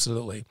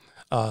 Absolutely.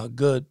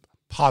 Good,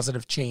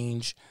 positive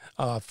change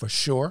for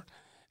sure.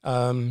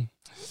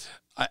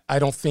 I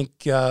don't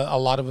think a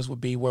lot of us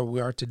would be where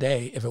we are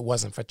today if it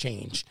wasn't for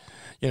change.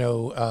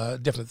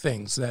 Different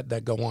things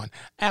that go on.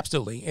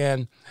 Absolutely.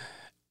 And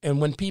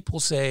when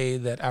people say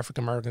that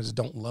African Americans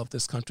don't love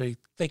this country,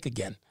 think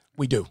again.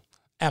 We do.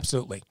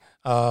 Absolutely.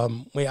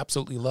 We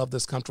absolutely love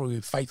this country.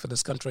 We fight for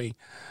this country.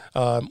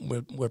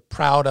 We're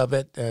proud of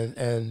it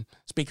and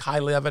speak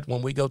highly of it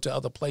when we go to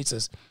other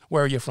places.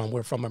 Where are you from?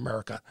 We're from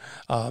America,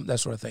 that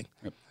sort of thing.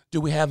 Yep.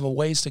 Do we have a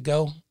ways to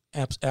go?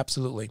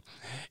 Absolutely.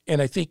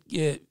 And I think,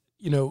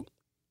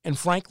 and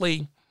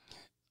frankly,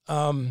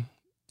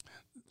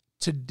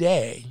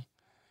 today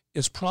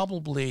is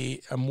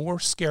probably a more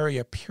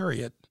scarier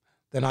period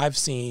than I've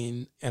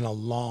seen in a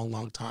long,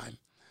 long time.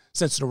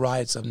 Since the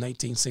riots of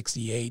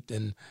 1968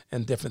 and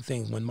different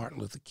things when Martin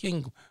Luther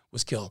King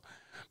was killed.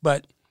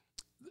 But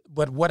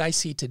what I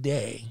see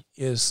today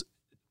is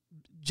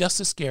just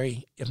as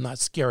scary, if not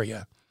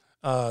scarier,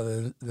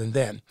 than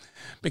then.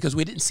 Because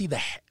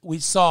we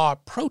saw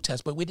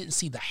protests, but we didn't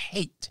see the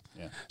hate.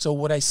 Yeah. So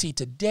what I see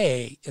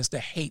today is the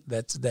hate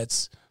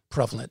that's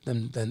prevalent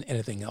than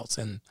anything else.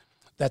 And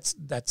that's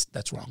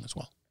wrong as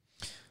well.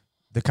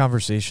 The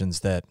conversations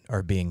that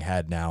are being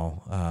had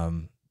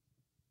now,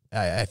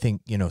 I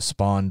think,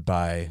 spawned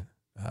by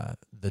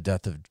the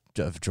death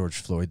of George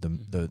Floyd,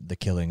 the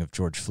killing of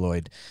George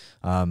Floyd.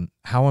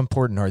 How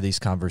important are these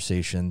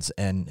conversations,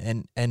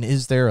 and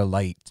is there a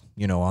light,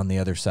 on the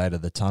other side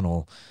of the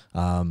tunnel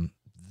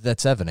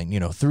that's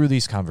evident, through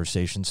these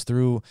conversations,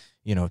 through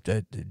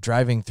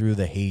driving through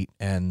the hate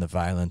and the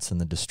violence and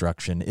the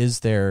destruction? Is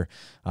there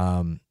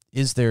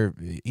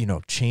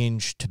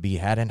change to be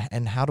had,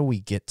 and how do we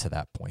get to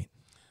that point?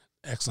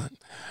 Excellent.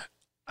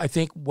 I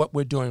think what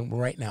we're doing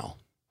right now,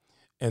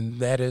 and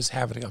that is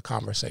having a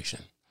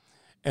conversation.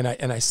 And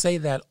I say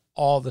that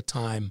all the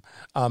time.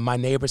 My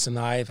neighbors and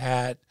I have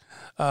had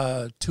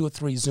 2 or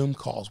 3 Zoom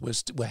calls.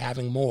 We're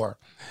having more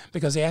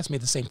because they ask me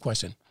the same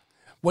question.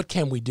 What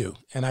can we do?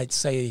 And I'd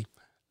say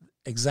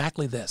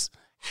exactly this.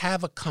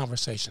 Have a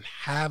conversation.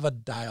 Have a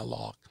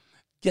dialogue.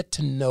 Get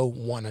to know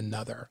one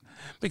another.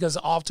 Because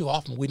all too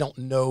often we don't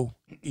know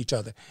each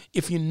other.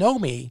 If you know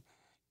me,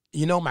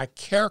 you know my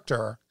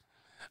character.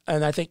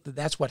 And I think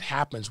that's what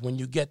happens when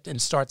you get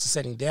and start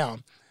sitting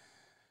down.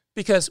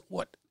 Because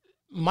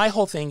my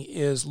whole thing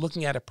is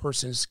looking at a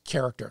person's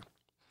character.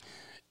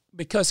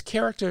 Because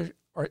character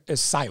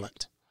is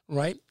silent,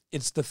 right?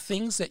 It's the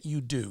things that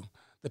you do,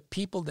 the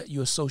people that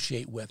you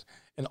associate with,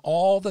 and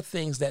all the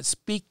things that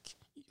speak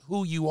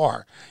who you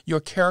are. Your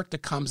character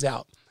comes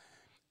out.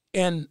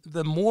 And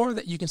the more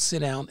that you can sit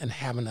down and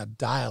having a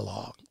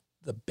dialogue,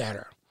 the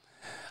better.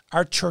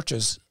 Our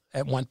churches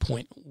at one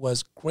point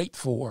was great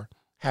for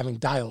having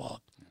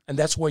dialogue. And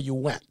that's where you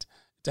went,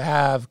 to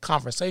have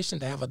conversation,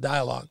 to have a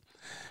dialogue.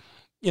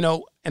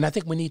 And I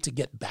think we need to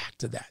get back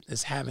to that,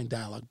 is having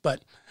dialogue.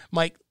 But,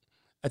 Mike,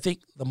 I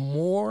think the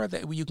more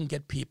that you can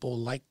get people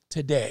like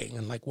today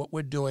and like what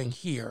we're doing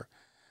here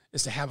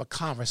is to have a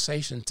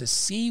conversation, to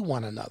see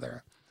one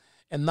another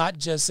and not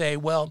just say,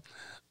 well,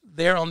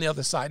 they're on the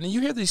other side. And you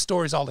hear these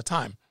stories all the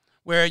time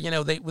where,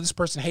 this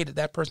person hated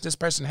that person, this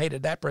person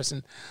hated that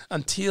person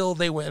until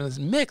they were in this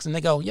mix. And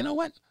they go, you know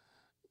what?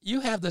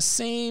 You have the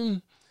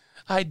same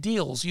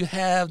ideals. You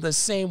have the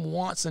same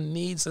wants and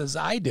needs as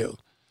I do.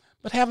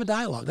 But have a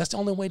dialogue. That's the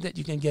only way that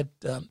you can get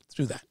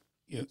through that.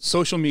 Yeah,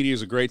 social media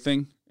is a great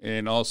thing.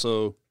 And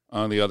also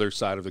on the other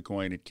side of the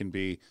coin, it can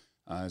be,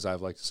 as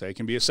I've like to say, it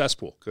can be a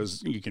cesspool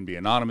because you can be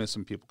anonymous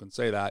and people can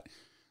say that.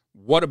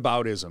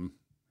 Whataboutism,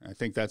 I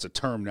think that's a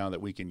term now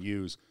that we can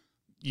use.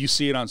 You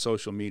see it on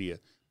social media.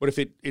 But if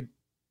it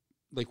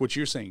like what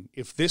you're saying,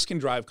 if this can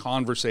drive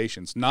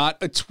conversations, not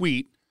a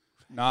tweet,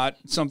 not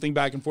something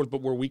back and forth,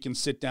 but where we can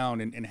sit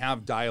down and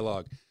have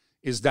dialogue,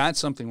 is that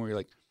something where you're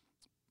like,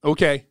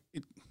 okay,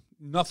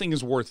 nothing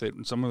is worth it,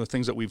 and some of the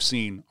things that we've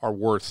seen are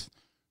worth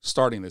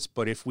starting this.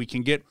 But if we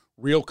can get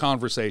real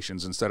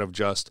conversations instead of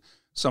just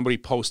somebody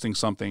posting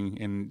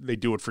something and they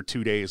do it for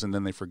 2 days and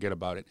then they forget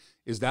about it,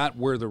 is that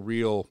where the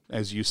real,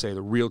 as you say,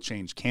 the real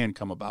change can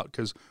come about?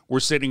 Because we're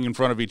sitting in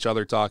front of each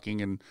other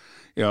talking and,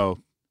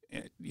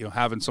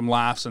 having some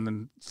laughs and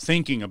then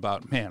thinking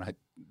about, man,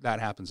 that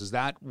happens. Is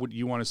that what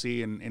you want to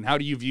see? And how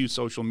do you view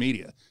social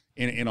media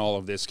in all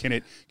of this? Can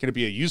it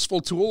be a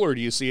useful tool, or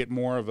do you see it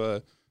more of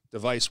a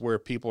device where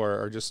people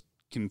are just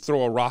can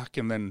throw a rock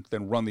and then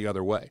run the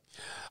other way?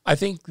 I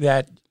think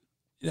that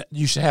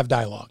you should have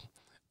dialogue.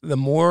 The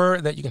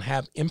more that you can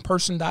have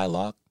in-person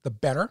dialogue, the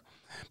better,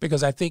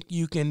 because I think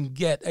you can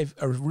get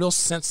a real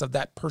sense of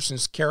that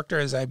person's character,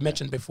 as I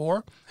mentioned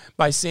before,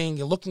 by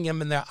looking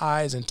them in their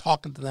eyes and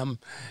talking to them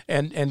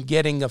and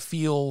getting a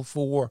feel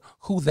for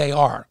who they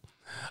are.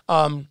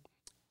 About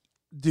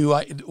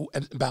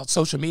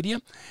social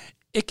media,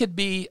 it could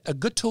be a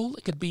good tool,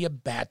 it could be a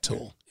bad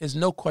tool. There's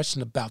no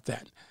question about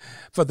that.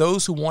 For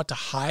those who want to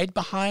hide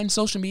behind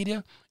social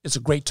media, it's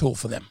a great tool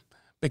for them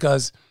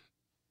because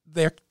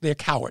they're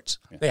cowards.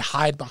 Yeah. They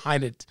hide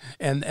behind it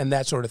and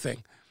that sort of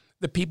thing.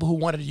 The people who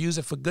wanted to use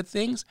it for good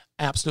things,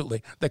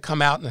 absolutely. They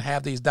come out and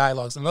have these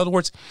dialogues. In other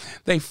words,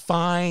 they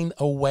find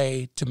a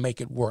way to make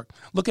it work.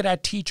 Look at our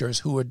teachers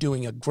who are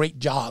doing a great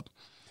job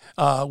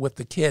with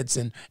the kids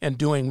and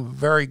doing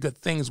very good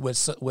things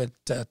with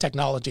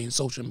technology and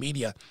social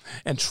media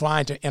and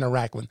trying to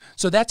interact with them.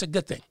 So that's a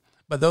good thing.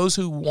 But those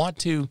who want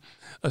to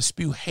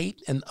spew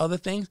hate and other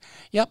things,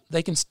 yep,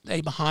 they can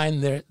stay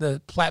behind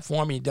the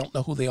platform and you don't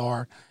know who they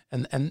are,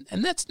 and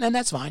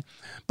that's fine.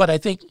 But I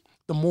think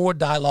the more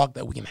dialogue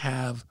that we can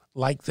have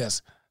like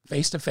this,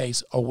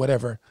 face-to-face or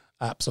whatever,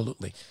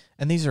 absolutely.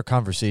 And these are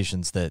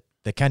conversations that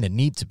kind of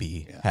need to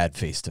be had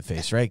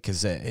face-to-face, right?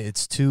 Because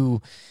it's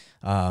too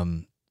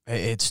nuanced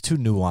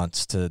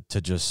to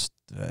just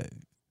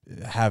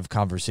have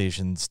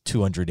conversations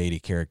 280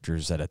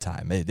 characters at a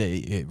time.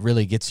 It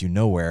really gets you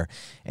nowhere.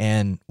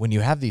 And when you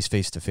have these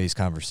face-to-face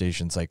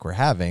conversations like we're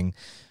having,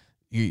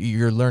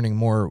 you're learning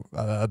more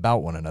about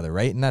one another,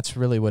 right? And that's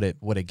really what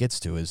it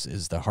gets to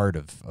is the heart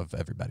of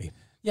everybody.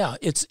 Yeah,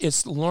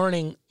 it's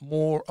learning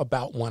more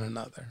about one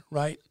another,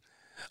 right?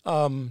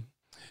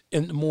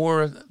 And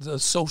more the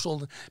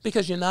social,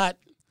 because you're not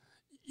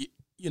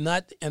in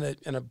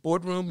a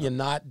boardroom, you're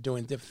not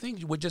doing different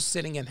things. We're just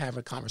sitting and having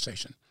a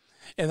conversation.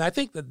 And I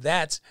think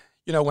that's,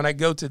 when I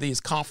go to these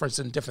conferences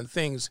and different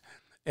things,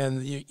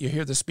 and you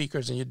hear the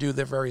speakers and you do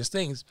their various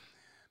things,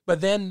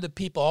 but then the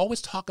people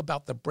always talk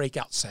about the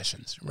breakout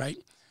sessions, right?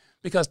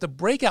 Because the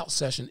breakout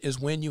session is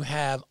when you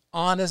have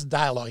honest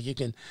dialogue. You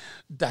can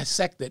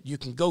dissect it. You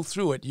can go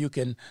through it. You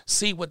can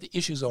see what the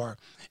issues are.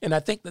 And I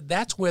think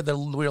that's where the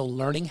real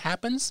learning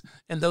happens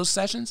in those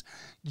sessions,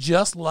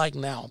 just like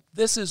now.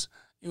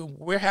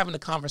 We're having a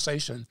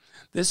conversation.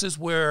 This is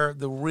where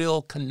the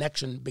real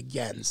connection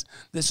begins.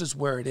 This is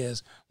where it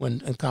is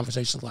in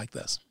conversations like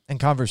this. And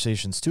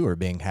conversations, too, are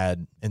being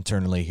had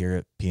internally here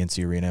at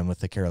PNC Arena and with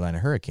the Carolina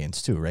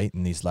Hurricanes, too, right,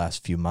 in these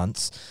last few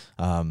months.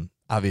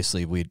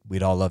 Obviously,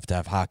 we'd all love to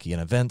have hockey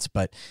and events,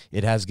 but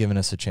it has given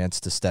us a chance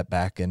to step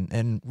back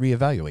and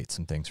reevaluate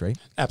some things, right?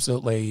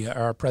 Absolutely.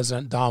 Our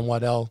president, Don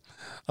Waddell,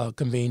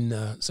 convened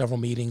several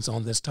meetings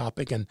on this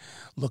topic and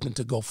looking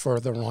to go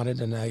further on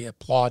it, and I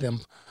applaud him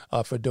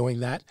for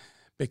doing that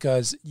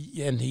because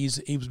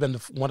he's been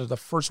one of the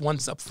first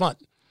ones up front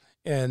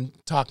and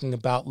talking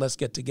about let's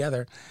get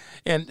together.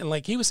 And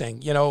like he was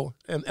saying,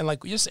 and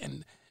like you're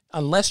saying,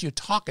 unless you're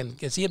talking,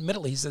 because he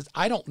says,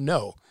 I don't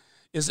know.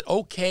 Is it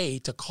okay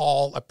to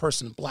call a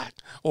person black,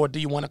 or do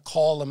you want to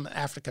call them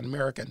African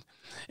American?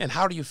 And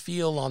how do you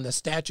feel on the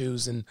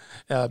statues and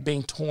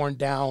being torn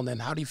down,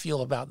 and how do you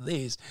feel about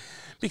these?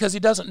 Because he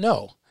doesn't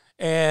know.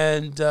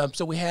 And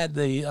so we had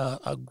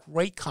a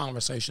great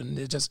conversation.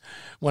 It just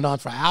went on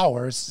for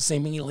hours,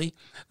 seemingly,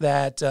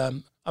 that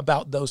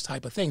about those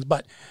type of things.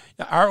 But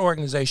our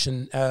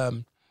organization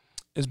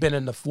has been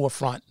in the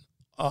forefront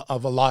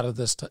of a lot of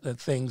this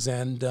things,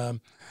 and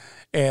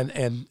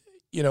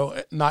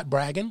not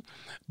bragging,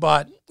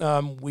 but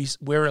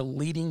we're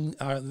leading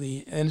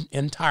the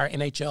entire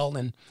NHL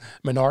and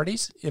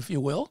minorities, if you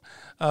will,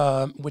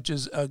 which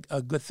is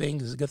a good thing.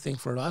 Is a good thing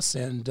for us,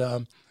 and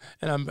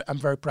I'm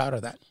very proud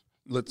of that.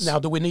 Now,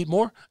 do we need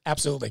more?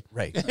 Absolutely.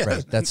 Right.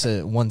 That's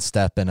one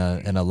step in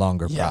a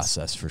longer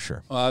process for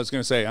sure. Well, I was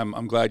going to say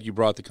I'm glad you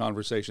brought the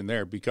conversation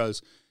there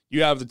because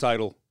you have the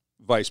title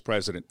Vice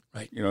President,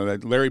 right?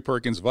 That Larry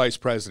Perkins, Vice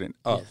President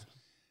of. Yes.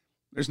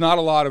 There's not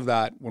a lot of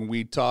that when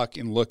we talk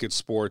and look at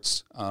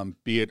sports,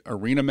 be it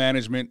arena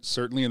management,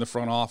 certainly in the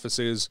front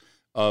offices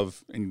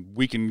and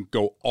we can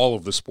go all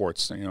of the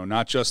sports,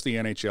 not just the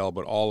NHL,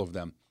 but all of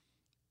them.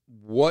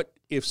 What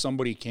if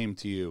somebody came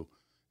to you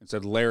and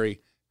said, Larry,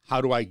 how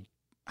do I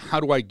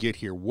get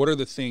here? What are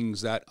the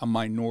things that a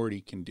minority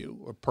can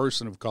do, a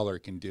person of color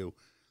can do?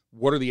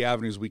 What are the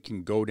avenues we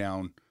can go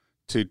down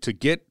to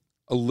get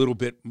a little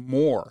bit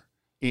more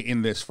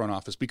in this front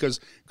office? Because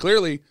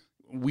clearly,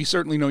 we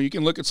certainly know you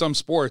can look at some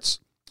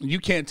sports. You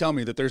can't tell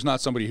me that there's not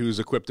somebody who's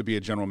equipped to be a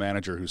general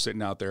manager who's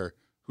sitting out there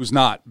who's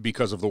not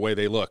because of the way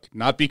they look,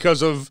 not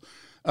because of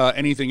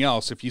anything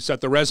else. If you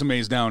set the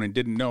resumes down and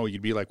didn't know,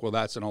 you'd be like, well,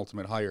 that's an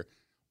ultimate hire.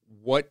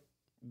 What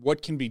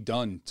can be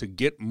done to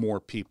get more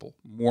people,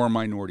 more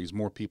minorities,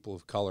 more people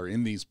of color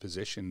in these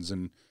positions?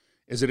 And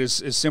is it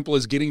as simple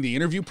as getting the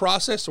interview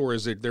process, or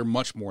is there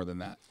much more than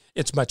that?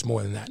 It's much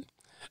more than that.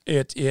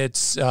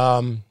 It's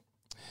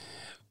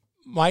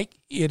Mike,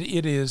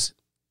 it is,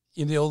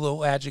 the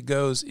old adage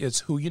goes,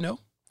 it's who you know.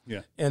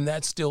 Yeah. And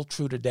that's still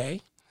true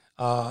today,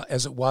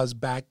 as it was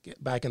back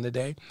in the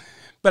day.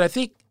 But I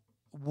think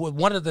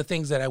one of the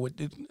things that I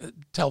would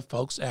tell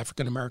folks,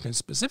 African Americans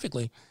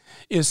specifically,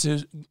 is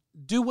to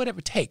do whatever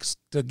it takes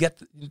to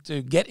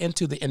get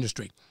into the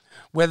industry,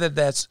 whether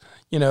that's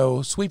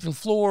sweeping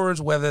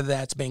floors, whether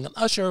that's being an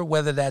usher,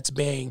 whether that's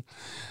being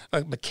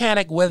a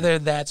mechanic, whether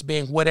that's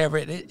being whatever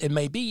it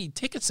may be,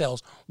 ticket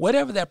sales,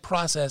 whatever that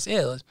process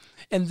is,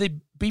 and they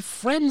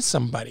befriend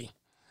somebody.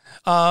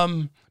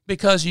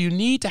 Because you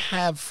need to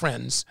have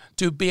friends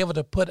to be able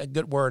to put a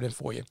good word in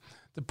for you,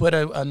 to put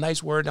a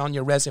nice word on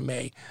your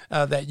resume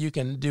that you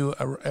can do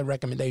a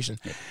recommendation.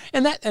 Yeah.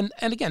 And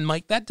again,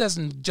 Mike, that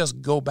doesn't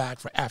just go back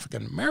for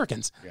African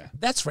Americans. Yeah.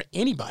 That's for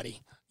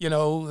anybody.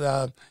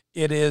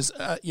 It is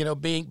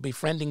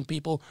befriending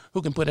people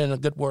who can put in a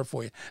good word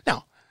for you.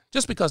 Now,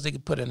 just because they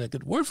can put in a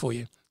good word for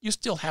you, you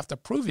still have to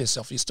prove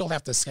yourself. You still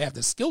have to have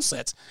the skill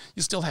sets.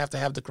 You still have to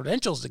have the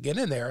credentials to get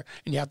in there,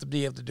 and you have to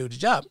be able to do the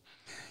job.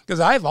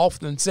 Because I've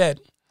often said,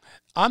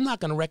 I'm not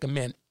going to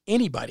recommend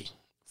anybody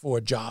for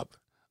a job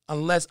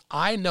unless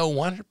I know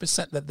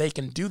 100% that they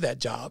can do that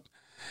job,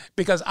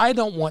 because I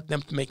don't want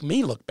them to make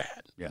me look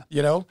bad. Yeah.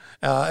 You know,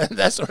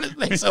 that sort of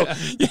thing. So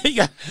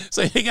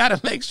you got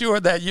to make sure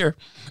that you're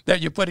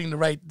putting the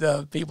right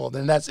people,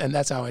 and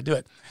that's how I do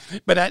it.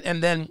 But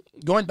and then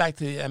going back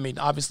to, I mean,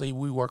 obviously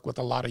we work with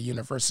a lot of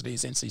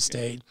universities, NC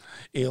State,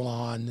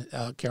 Elon,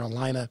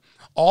 Carolina,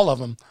 all of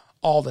them,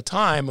 all the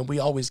time, and we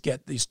always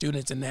get these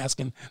students and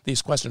asking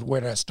these questions: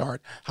 where do I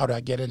start? How do I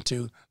get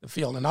into the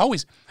field? And I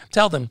always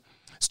tell them,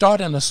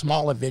 start in a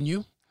smaller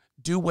venue.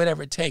 Do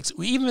whatever it takes,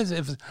 even if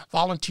it's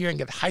volunteering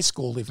at high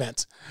school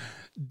events.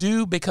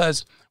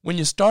 Because when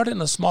you start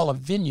in a smaller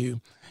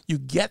venue, you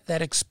get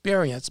that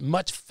experience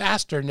much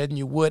faster than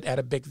you would at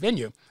a big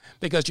venue,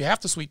 because you have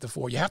to sweep the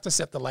floor, you have to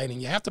set the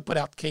lighting, you have to put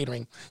out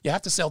catering, you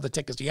have to sell the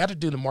tickets, you got to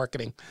do the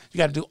marketing, you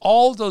got to do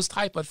all those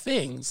type of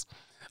things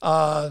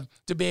to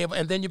be able,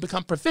 and then you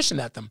become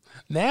proficient at them.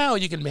 Now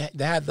you can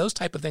have those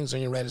type of things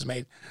on your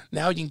resume.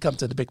 Now you can come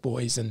to the big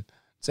boys and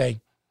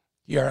say,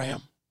 here I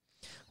am.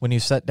 When you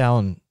sat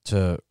down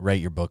to write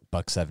your book,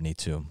 Buck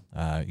 72,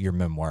 your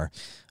memoir,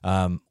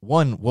 one,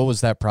 what was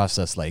that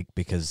process like?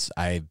 Because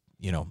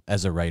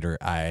as a writer,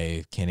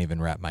 I can't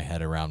even wrap my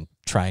head around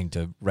trying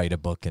to write a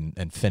book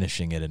and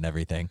finishing it and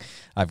everything.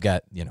 I've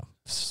got,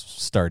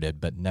 started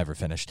but never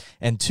finished.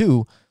 And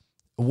two,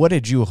 what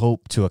did you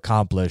hope to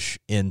accomplish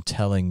in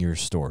telling your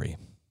story?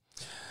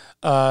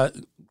 Mike,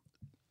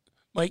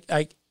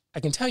 I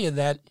can tell you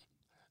that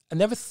I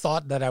never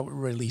thought that I would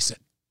release it,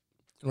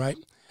 right?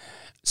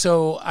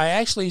 So I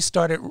actually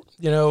started,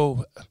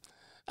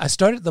 I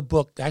started the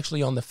book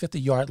actually on the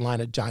 50-yard line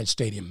at Giant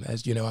Stadium.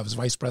 As you know, I was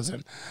vice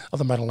president of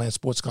the Meadowlands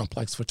Sports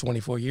Complex for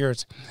 24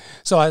 years.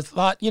 So I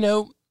thought,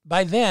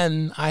 by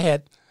then I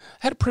had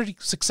a pretty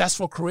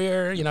successful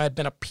career. I'd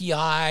been a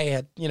PI,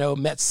 had,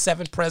 met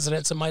 7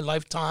 presidents in my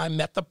lifetime,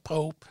 met the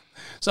Pope.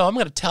 So I'm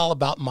going to tell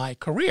about my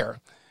career.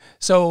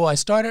 So I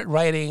started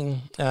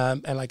writing,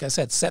 and like I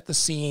said, set the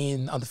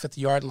scene on the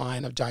 50-yard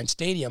line of Giant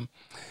Stadium.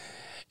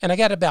 And I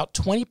got about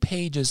 20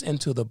 pages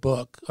into the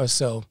book or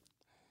so,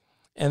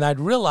 and I'd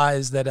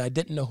realized that I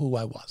didn't know who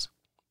I was.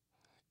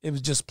 It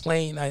was just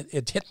plain,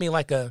 it hit me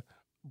like a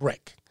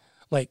brick.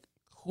 Like,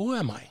 who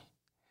am I?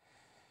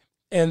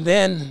 And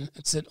then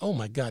it said, oh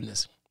my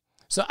goodness.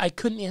 So I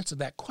couldn't answer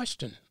that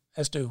question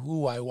as to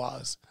who I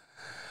was.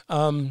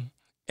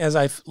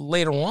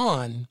 Later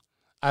on,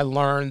 I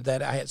learned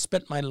that I had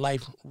spent my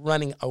life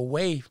running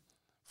away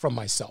from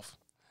myself,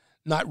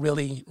 not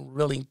really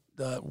willing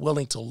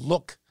to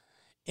look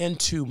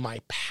into my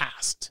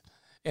past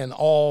and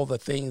all the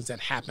things that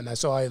happened.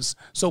 So I was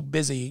so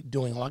busy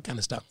doing all that kind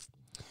of stuff.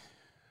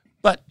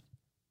 But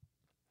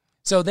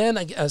so then,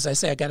 as I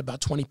say, I got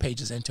about 20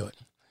 pages into it.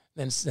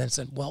 Then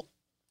said, well,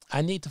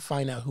 I need to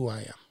find out who I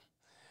am.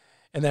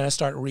 And then I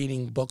started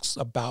reading books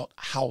about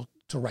how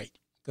to write,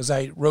 because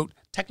I wrote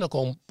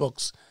technical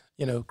books,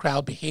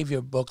 crowd behavior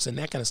books and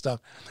that kind of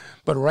stuff.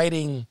 But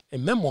writing a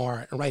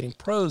memoir and writing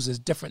prose is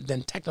different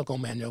than technical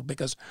manual,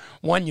 because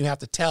one you have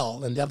to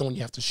tell and the other one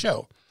you have to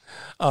show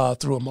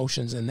through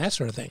emotions and that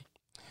sort of thing.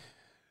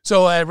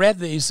 So I read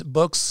these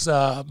books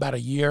about a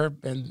year,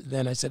 and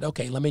then I said,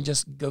 okay, let me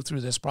just go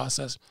through this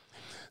process.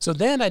 So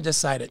then I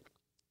decided,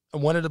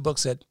 one of the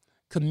books said,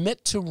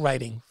 commit to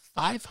writing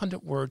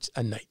 500 words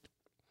a night.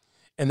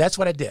 And that's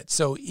what I did.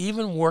 So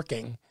even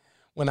working,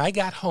 when I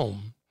got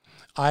home,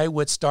 I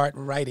would start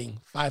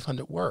writing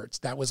 500 words.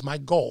 That was my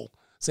goal,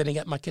 sitting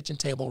at my kitchen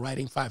table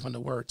writing 500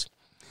 words.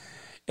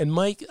 And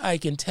Mike, I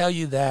can tell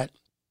you that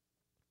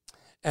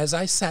as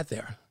I sat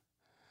there,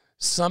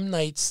 some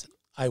nights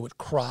I would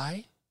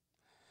cry.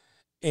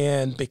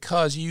 And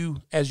because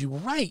as you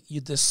write, you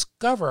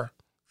discover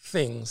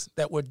things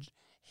that were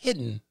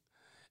hidden.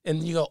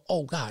 And you go,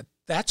 oh God,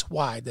 that's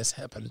why this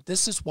happened.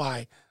 This is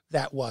why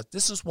that was.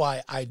 This is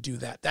why I do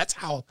that. That's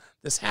how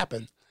this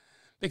happened.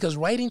 Because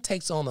writing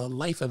takes on a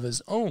life of its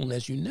own,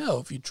 as you know,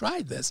 if you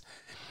tried this,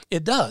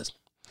 it does.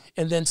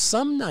 And then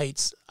some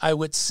nights I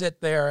would sit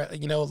there,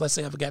 let's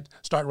say I would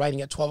start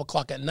writing at 12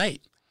 o'clock at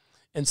night.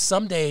 And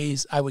some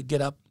days I would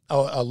get up,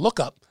 or look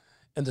up,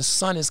 and the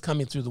sun is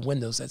coming through the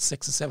windows at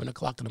 6 or 7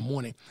 o'clock in the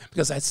morning,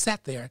 because I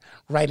sat there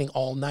writing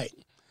all night.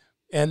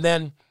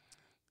 And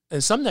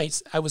some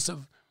nights I was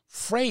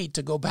afraid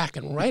to go back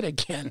and write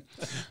again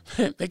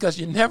because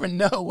you never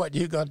know what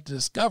you're going to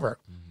discover.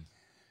 Mm-hmm.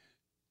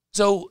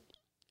 So,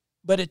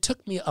 but it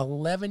took me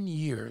 11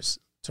 years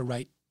to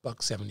write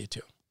Buck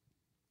 72.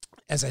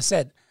 As I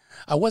said,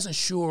 I wasn't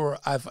sure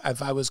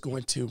if I was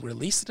going to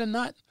release it or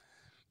not,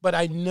 but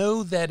I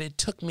know that it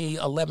took me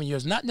 11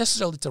 years, not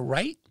necessarily to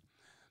write,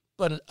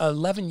 but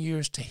 11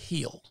 years to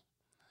heal.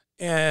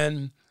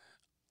 And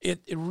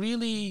it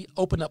really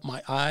opened up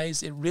my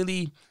eyes. It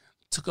really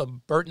took a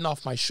burden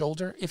off my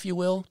shoulder, if you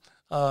will,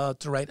 to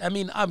write. I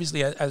mean,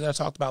 obviously, as I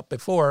talked about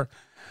before,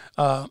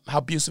 how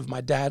abusive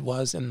my dad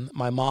was, and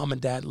my mom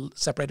and dad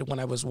separated when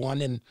I was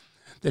 1, and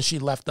then she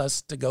left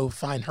us to go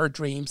find her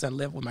dreams and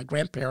live with my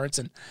grandparents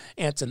and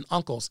aunts and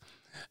uncles.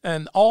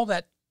 And all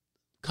that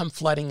come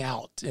flooding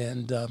out.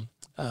 And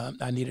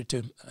I needed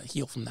to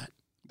heal from that.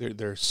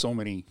 There are so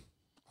many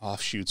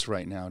offshoots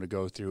right now to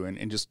go through,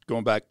 and just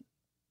going back,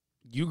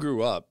 you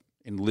grew up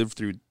and lived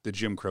through the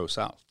Jim Crow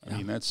South. I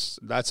mean, that's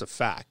a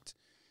fact.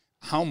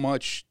 How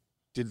much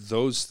did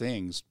those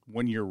things,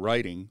 when you're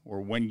writing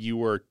or when you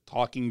were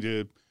talking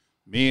to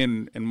me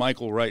and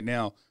Michael right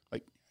now,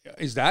 like,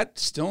 is that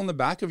still in the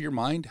back of your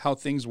mind how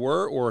things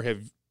were, or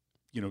have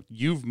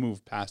you've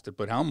moved past it?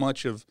 But how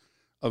much of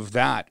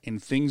that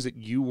and things that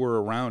you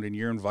were around in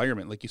your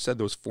environment, like you said,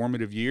 those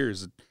formative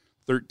years,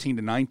 13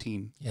 to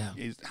 19,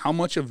 is how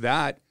much of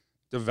that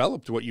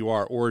developed what you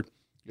are? Or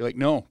you're like,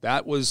 no,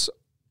 that was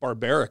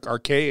barbaric,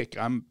 archaic.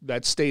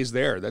 That stays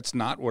there. That's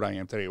not what I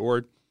am today.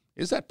 Or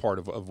is that part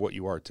of what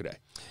you are today?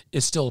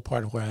 It's still a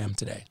part of where I am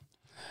today.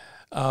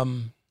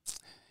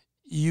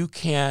 You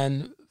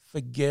can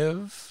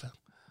forgive.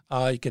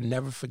 You can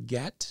never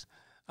forget.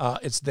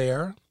 It's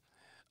there.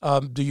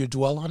 Do you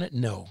dwell on it?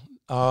 No.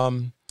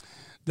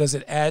 Does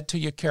it add to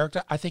your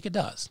character? I think it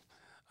does.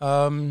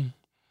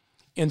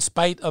 In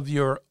spite of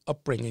your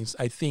upbringings,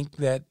 I think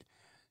that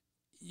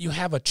you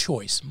have a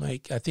choice,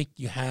 Mike. I think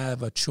you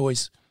have a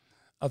choice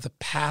of the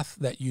path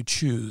that you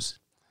choose.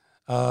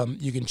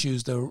 You can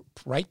choose the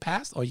right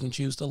path or you can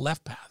choose the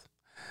left path.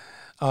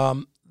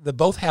 They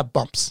both have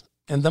bumps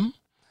in them.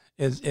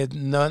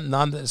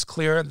 None that is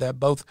clear. They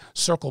both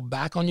circle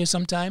back on you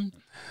sometime.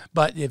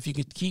 But if you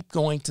could keep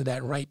going to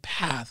that right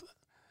path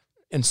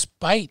in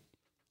spite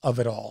of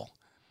it all,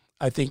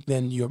 I think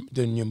then you're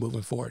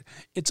moving forward.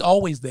 It's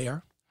always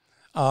there.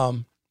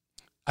 I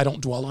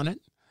don't dwell on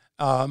it.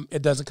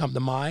 It doesn't come to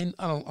mind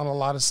on a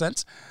lot of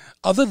sense,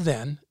 other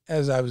than,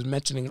 as I was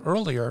mentioning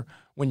earlier,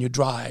 when you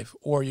drive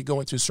or you're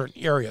going through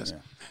certain areas,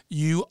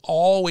 you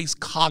always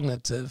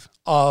cognitive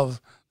of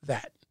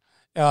that.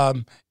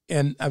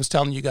 And I was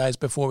telling you guys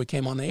before we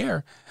came on the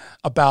air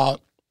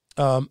about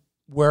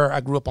where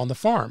I grew up on the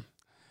farm.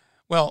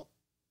 Well,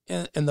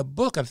 in the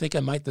book, I think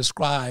I might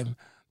describe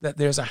that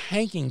there's a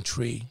hanging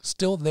tree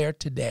still there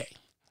today.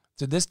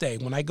 To this day,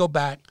 when I go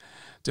back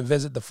to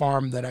visit the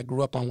farm that I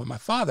grew up on with my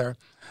father,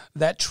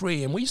 that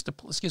tree, and we used to,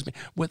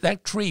 with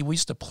that tree, we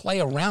used to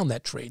play around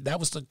that tree. That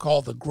was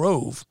called the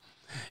Grove.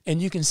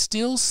 And you can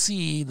still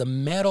see the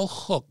metal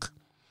hook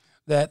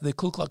that the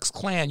Ku Klux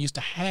Klan used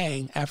to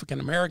hang African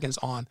Americans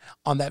on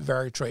that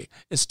very tree.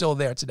 It's still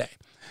there today.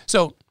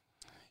 So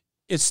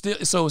it's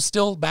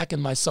still back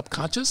in my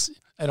subconscious.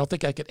 I don't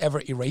think I could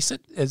ever erase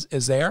it.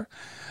 Is there,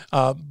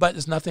 but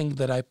it's nothing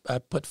that I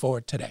put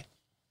forward today.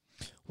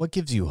 What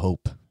gives you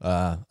hope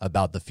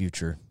about the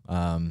future?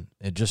 And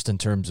just in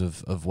terms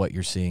of what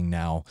you're seeing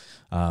now,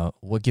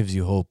 what gives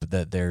you hope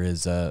that there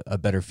is a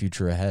better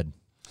future ahead?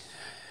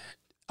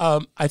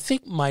 I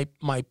think my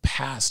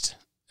past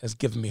has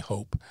given me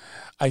hope.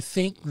 I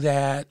think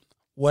that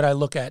what I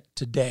look at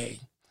today,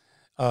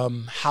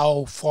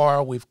 how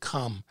far we've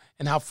come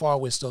and how far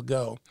we still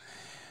go,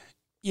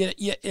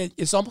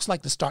 it's almost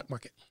like the stock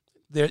market.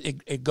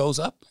 It goes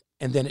up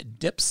and then it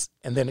dips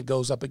and then it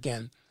goes up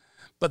again.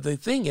 But the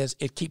thing is,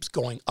 it keeps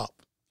going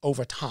up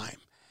over time,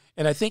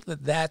 and I think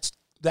that's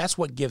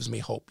what gives me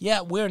hope.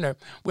 Yeah, we're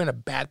in a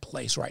bad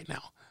place right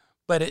now,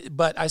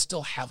 but I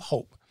still have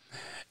hope,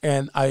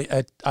 and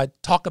I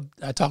talk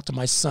to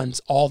my sons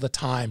all the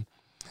time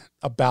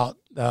about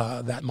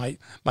that.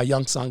 My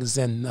young son is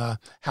in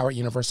Howard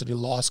University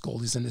Law School.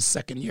 He's in his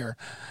second year.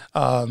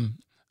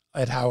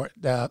 At Howard,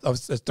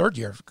 third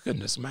year.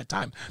 Goodness, my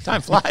time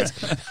flies.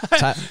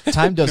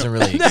 Time doesn't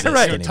really exist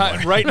anymore.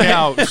 Right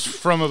now,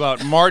 from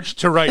about March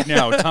to right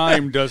now,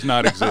 time does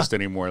not exist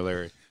anymore,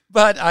 Larry.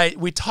 But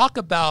we talk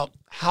about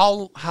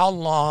how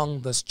long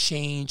does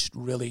change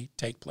really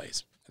take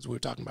place, as we were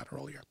talking about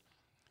earlier.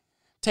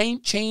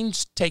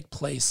 Change take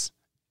place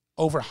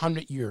over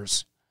 100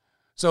 years.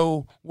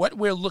 So what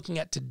we're looking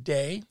at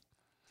today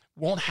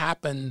won't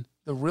happen.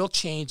 The real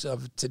change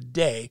of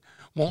today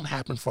won't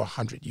happen for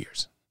 100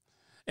 years.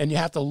 And you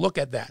have to look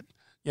at that,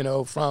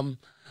 from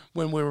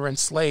when we were in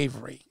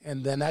slavery,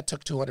 and then that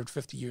took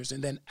 250 years,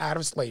 and then out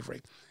of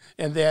slavery,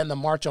 and then the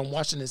March on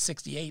Washington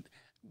 68,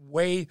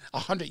 way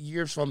 100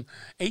 years from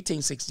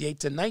 1868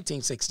 to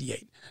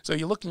 1968. So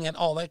you're looking at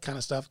all that kind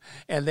of stuff,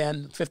 and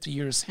then 50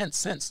 years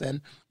since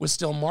then, we're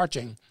still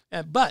marching,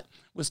 but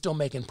we're still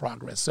making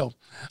progress. So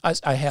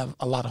I have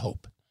a lot of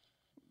hope.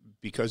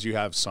 Because you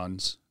have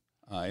sons,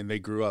 and they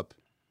grew up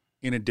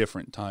in a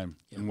different time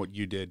than what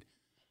you did.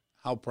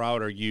 How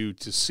proud are you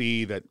to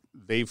see that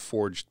they've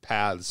forged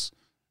paths,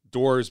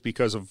 doors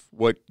because of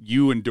what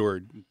you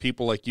endured,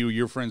 people like you,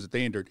 your friends that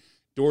they endured,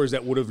 doors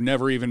that would have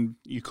never even,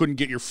 you couldn't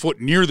get your foot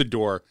near the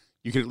door.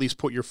 You could at least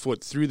put your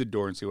foot through the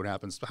door and see what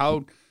happens.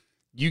 How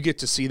you get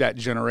to see that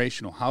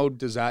generational, how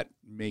does that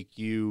make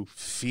you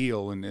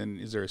feel? And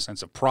is there a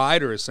sense of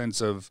pride or a sense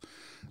of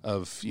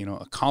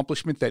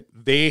accomplishment that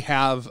they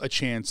have a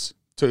chance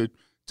to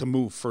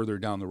move further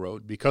down the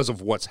road because of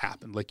what's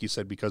happened, like you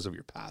said, because of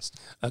your past?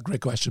 A great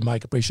question,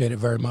 Mike. Appreciate it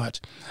very much.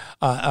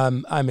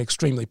 I'm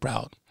extremely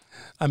proud.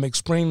 I'm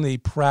extremely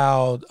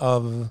proud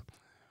of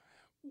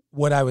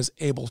what I was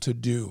able to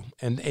do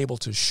and able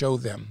to show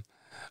them.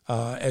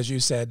 As you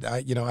said,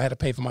 I had to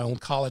pay for my own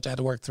college. I had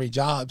to work 3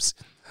 jobs.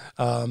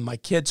 My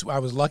kids, I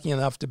was lucky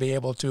enough to be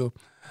able to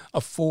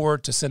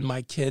afford to send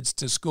my kids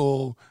to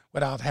school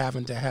without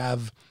having to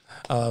have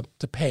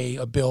to pay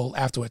a bill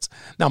afterwards.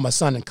 Now my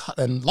son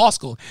in law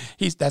school,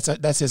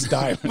 that's his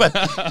dime. But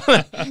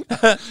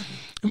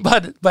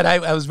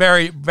I was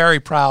very, very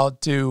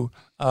proud to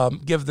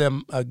give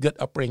them a good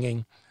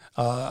upbringing,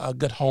 a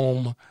good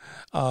home,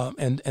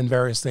 and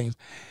various things.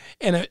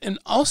 And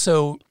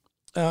also,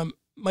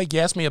 Mike, you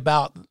asked me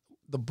about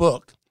the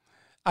book.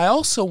 I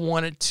also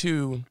wanted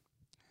to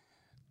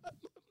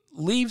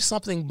leave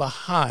something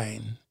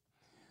behind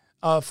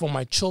for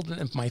my children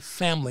and my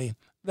family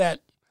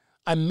that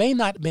I may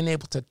not have been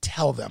able to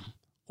tell them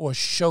or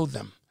show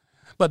them.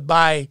 But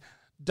by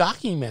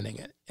documenting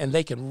it, and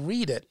they can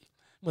read it,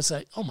 will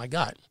say, oh my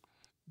God,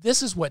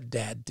 this is what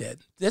Dad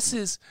did. This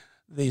is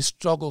the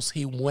struggles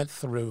he went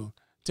through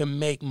to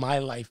make my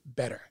life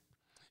better.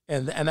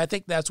 And I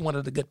think that's one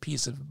of the good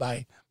pieces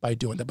by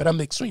doing that. But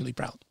I'm extremely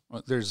proud.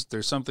 Well, there's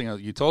something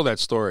else. You told that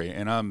story,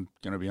 and I'm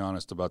going to be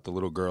honest about the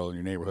little girl in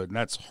your neighborhood, and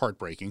that's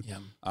heartbreaking.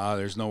 Yeah.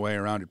 There's no way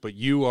around it. But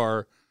you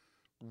are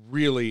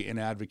really an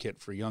advocate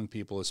for young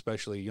people,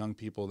 especially young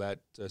people that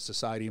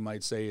society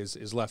might say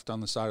is left on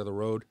the side of the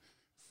road,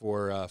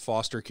 for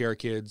foster care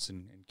kids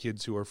and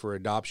kids who are for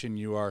adoption.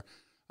 You are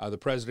the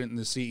president and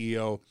the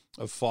CEO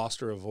of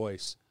Foster a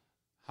Voice.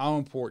 How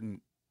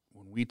important,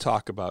 when we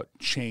talk about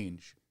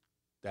change,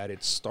 that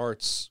it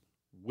starts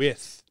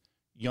with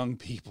young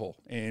people.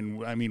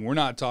 And I mean, we're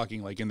not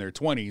talking like in their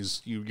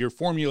 20s. You're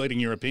formulating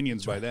your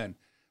opinions by then.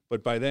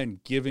 But by then,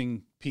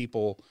 giving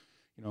people,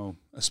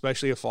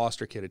 especially a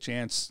foster kid, a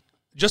chance,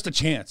 just a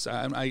chance.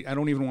 I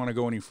don't even want to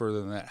go any further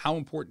than that. How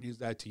important is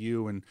that to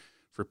you? And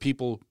for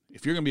people,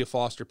 if you're going to be a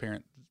foster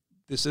parent,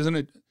 this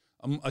isn't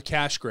a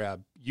cash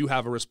grab. You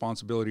have a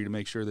responsibility to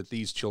make sure that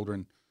these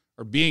children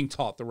are being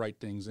taught the right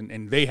things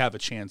and they have a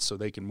chance so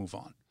they can move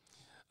on.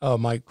 Oh,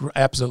 Mike,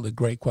 absolutely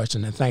great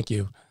question, and thank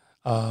you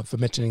for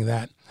mentioning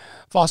that.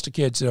 Foster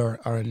kids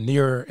are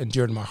near and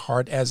dear to my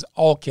heart, as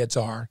all kids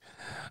are,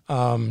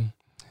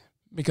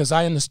 because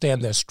I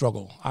understand their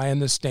struggle. I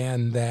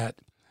understand that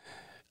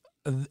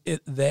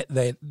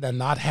they're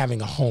not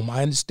having a home.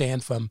 I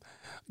understand from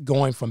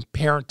going from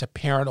parent to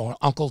parent or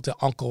uncle to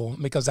uncle,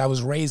 because I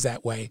was raised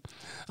that way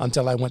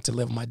until I went to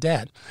live with my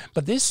dad.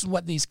 But this is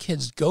what these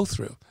kids go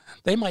through.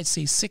 They might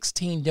see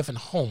 16 different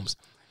homes.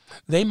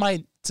 They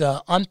might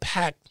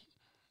unpack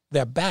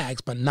their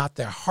bags, but not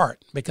their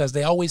heart, because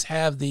they always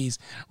have these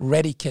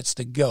ready kits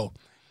to go.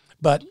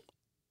 But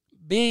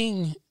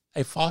being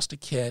a foster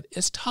kid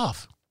is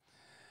tough.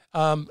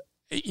 I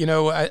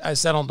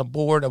sat on the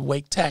board of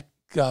Wake Tech,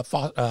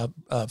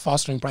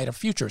 Fostering Brighter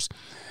Futures.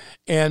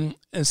 And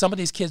some of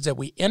these kids that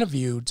we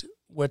interviewed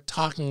were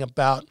talking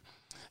about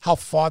how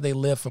far they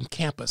live from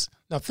campus.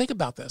 Now, think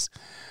about this.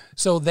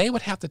 So they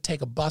would have to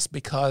take a bus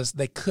because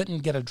they couldn't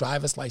get a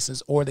driver's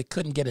license, or they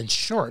couldn't get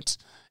insurance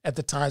at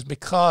the times,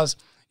 because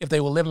if they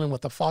were living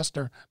with a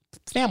foster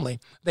family,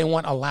 they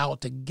weren't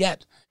allowed to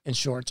get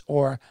insurance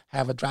or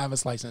have a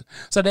driver's license.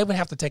 So they would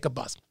have to take a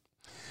bus.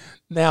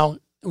 Now,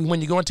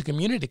 when you go into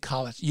community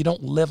college, you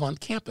don't live on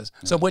campus.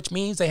 So which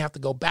means they have to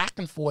go back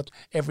and forth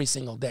every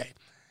single day.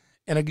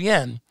 And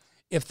again,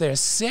 if they're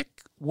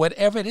sick,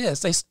 whatever it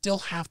is, they still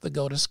have to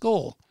go to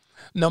school.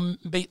 No,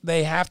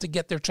 they have to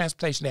get their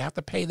transportation. They have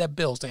to pay their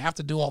bills. They have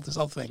to do all these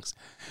other things.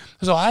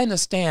 So I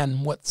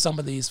understand what some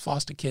of these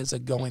foster kids are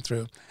going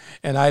through.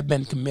 And I've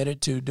been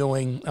committed to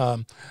doing,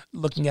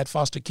 looking at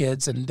foster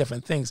kids and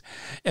different things.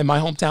 In my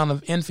hometown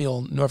of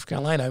Enfield, North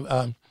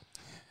Carolina,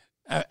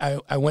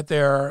 I went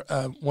there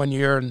 1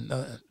 year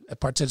and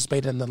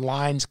participated in the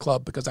Lions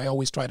Club, because I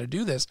always try to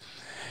do this.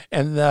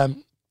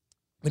 And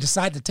we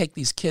decided to take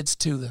these kids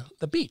to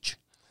the beach,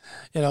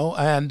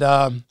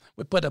 and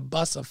we put a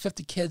bus of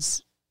 50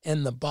 kids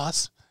in the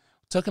bus,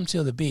 took them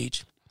to the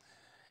beach,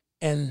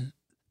 and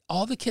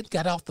all the kids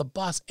got off the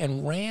bus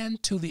and ran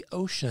to the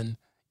ocean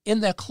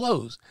in their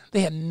clothes.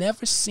 They had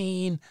never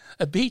seen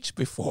a beach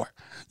before,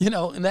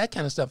 and that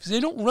kind of stuff. So they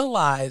don't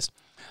realize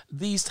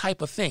these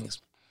type of things.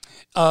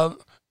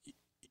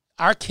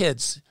 Our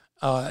kids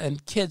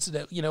and kids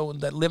that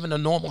that live in a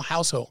normal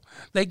household,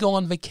 they go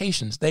on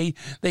vacations. They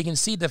can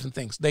see different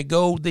things. They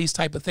go these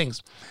type of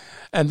things,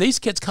 and these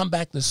kids come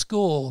back to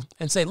school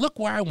and say, "Look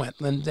where I went,"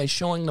 and they're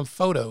showing them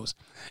photos.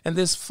 And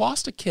this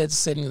foster kid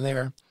sitting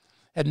there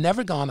had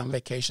never gone on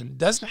vacation,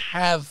 doesn't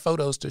have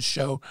photos to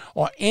show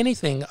or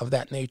anything of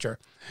that nature,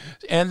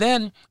 and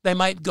then they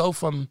might go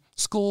from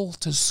school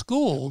to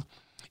school.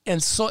 And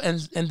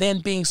then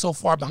being so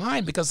far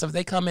behind, because if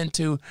they come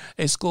into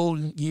a school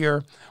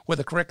year where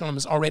the curriculum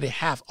is already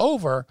half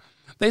over,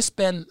 they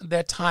spend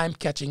their time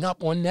catching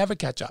up or never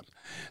catch up.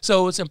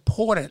 So it's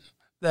important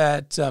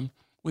that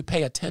we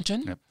pay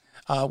attention.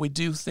 Yep. We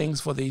do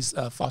things for these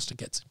foster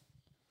kids.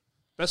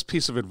 Best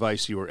piece of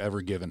advice you were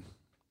ever given?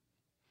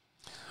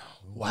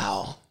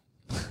 Wow.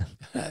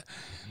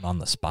 On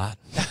the spot.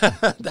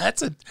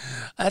 That's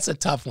a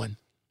tough one.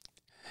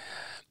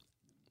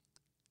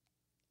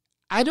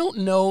 I don't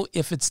know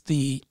if it's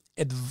the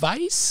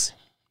advice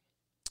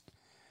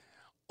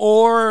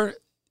or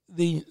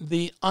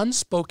the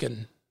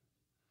unspoken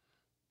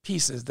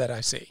pieces that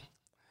I see.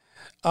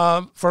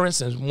 For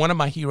instance, one of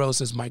my heroes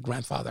is my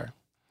grandfather.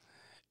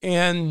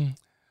 And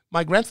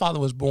my grandfather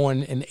was born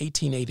in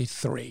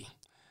 1883.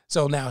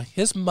 So now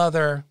his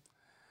mother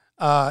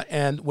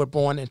and were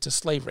born into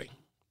slavery.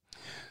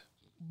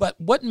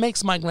 But what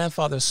makes my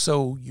grandfather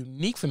so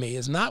unique for me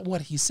is not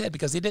what he said,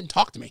 because he didn't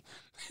talk to me.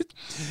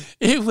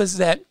 It was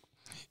that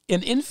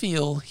in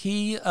Enfield,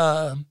 he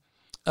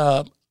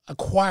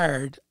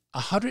acquired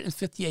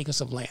 150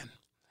 acres of land.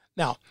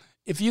 Now,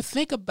 if you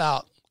think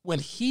about when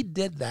he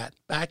did that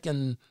back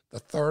in the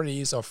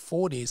 30s or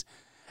 40s,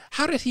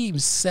 how did he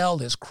sell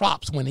his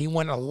crops when he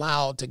wasn't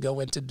allowed to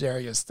go into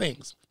various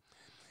things?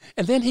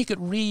 And then he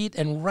could read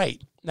and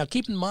write. Now,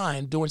 keep in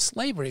mind, during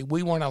slavery,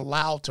 we weren't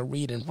allowed to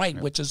read and write,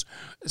 which is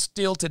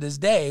still to this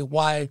day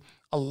why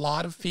a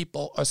lot of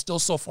people are still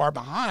so far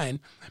behind,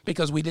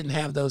 because we didn't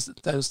have those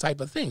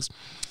type of things.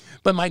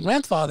 But my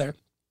grandfather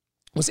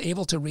was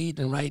able to read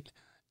and write,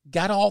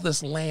 got all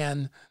this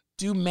land,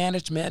 do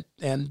management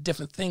and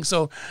different things.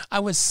 So I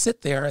would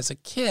sit there as a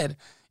kid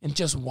and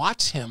just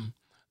watch him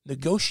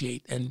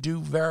negotiate and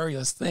do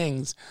various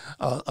things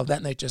of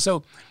that nature.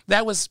 So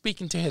that was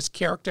speaking to his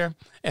character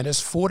and his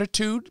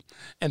fortitude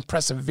and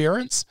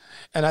perseverance.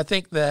 And I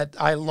think that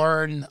I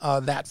learned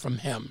that from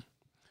him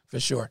for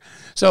sure.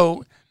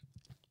 So,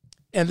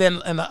 and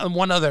then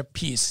one other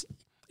piece,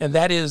 and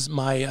that is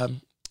my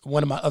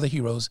one of my other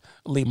heroes,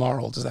 Lee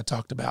Marholt, as I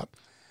talked about.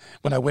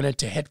 When I went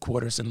into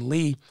headquarters and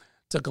Lee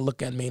took a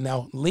look at me.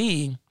 Now,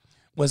 Lee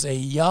was a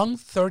young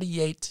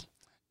 38,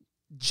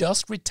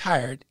 just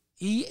retired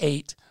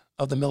E8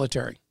 of the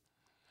military,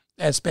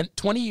 had spent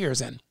 20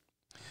 years in,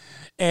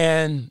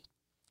 and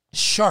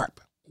sharp,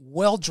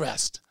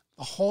 well-dressed,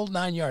 the whole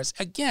 9 yards.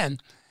 Again,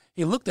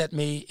 he looked at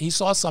me, he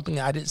saw something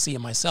I didn't see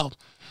in myself.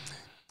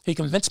 He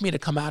convinced me to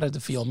come out of the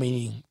field,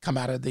 meaning come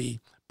out of the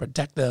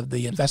protective,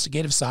 the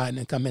investigative side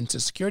and come into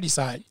security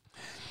side.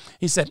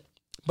 He said,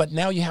 but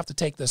now you have to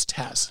take this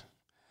test.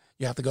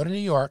 You have to go to New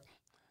York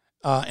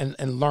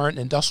and learn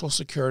industrial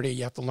security.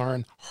 You have to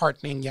learn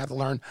hardening. You have to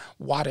learn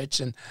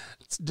wattage and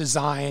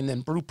design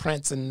and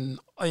blueprints and,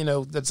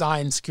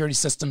 design security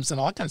systems and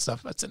all that kind of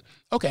stuff. I said,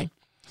 okay.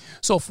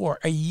 So for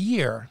a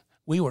year,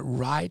 we would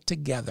ride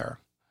together,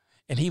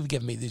 and he would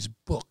give me these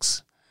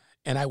books,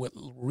 and I would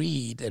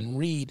read and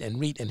read and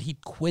read, and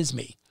he'd quiz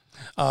me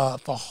for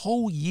a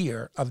whole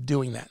year of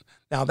doing that.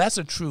 Now, that's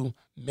a true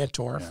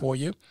mentor for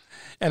you.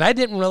 And I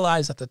didn't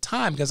realize at the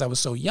time, because I was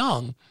so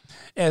young,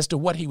 as to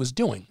what he was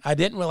doing. I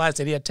didn't realize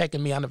that he had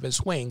taken me under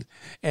his wing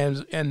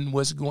and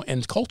was going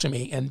and coaching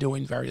me and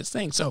doing various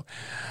things. So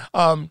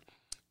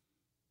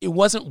it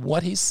wasn't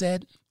what he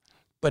said,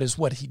 but it's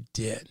what he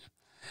did.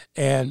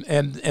 And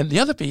the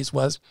other piece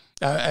was,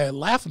 I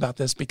laugh about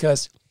this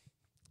because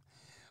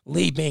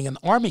Lee, being an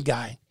Army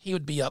guy, he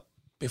would be up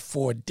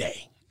before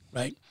day,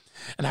 right?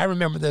 And I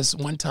remember this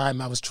one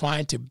time I was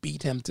trying to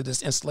beat him to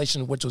this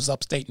installation, which was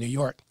upstate New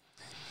York.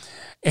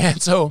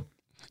 And so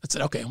I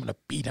said, okay, I'm going to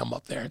beat him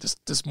up there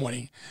this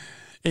morning.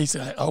 He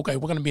said, okay,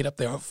 we're going to meet up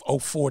there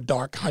 04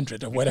 dark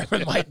 100 or whatever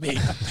it might be.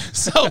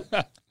 So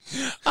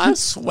I'm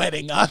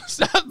sweating. I'm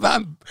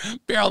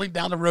barreling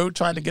down the road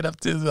trying to get up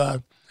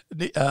to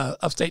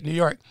upstate New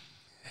York.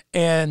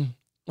 And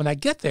when I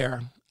get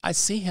there, I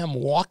see him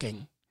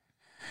walking.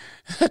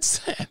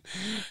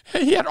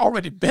 He had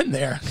already been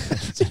there.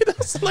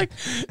 It's like,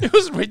 it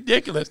was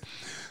ridiculous.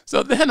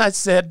 So then I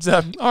said,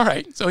 all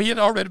right. So he had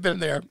already been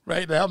there,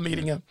 right? Now I'm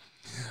meeting him.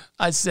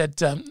 I said,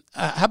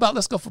 how about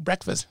let's go for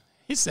breakfast?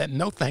 He said,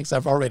 no, thanks.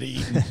 I've already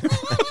eaten.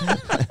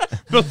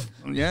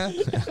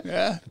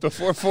 Yeah.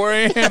 Before 4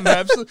 a.m.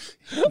 Absolutely.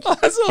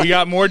 He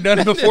got more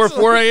done before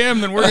 4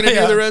 a.m. than we're going to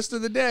do the rest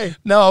of the day.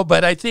 No,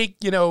 but I think,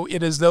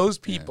 it is those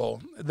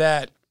people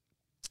that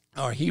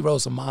are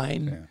heroes of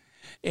mine.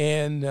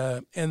 Yeah.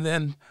 And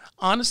then,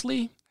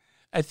 honestly,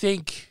 I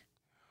think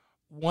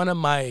one of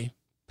my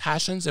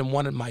passions and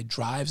one of my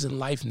drives in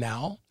life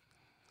now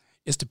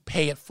is to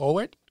pay it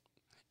forward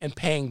and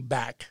paying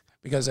back.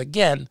 Because,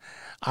 again,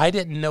 I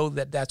didn't know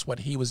that that's what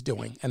he was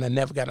doing, and I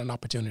never got an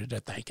opportunity to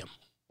thank him.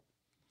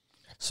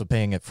 So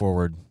paying it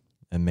forward,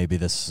 and maybe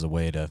this is a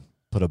way to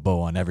put a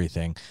bow on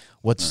everything,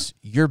 what's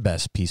your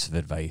best piece of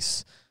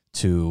advice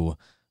to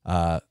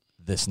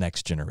this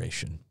next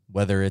generation,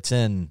 whether it's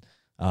in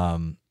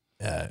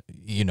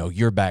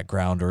your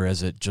background or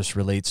as it just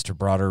relates to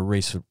broader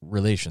race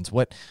relations?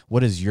 What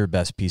is your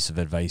best piece of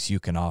advice you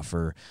can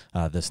offer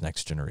this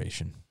next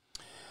generation?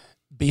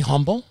 Be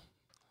humble.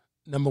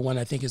 Number one,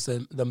 I think is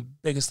the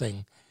biggest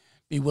thing.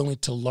 Be willing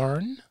to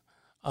learn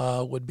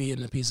would be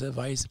in a piece of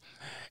advice.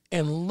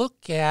 And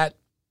look at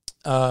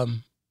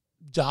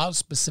jobs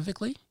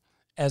specifically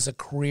as a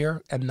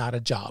career and not a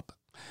job.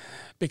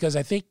 Because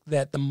I think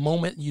that the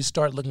moment you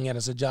start looking at it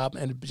as a job,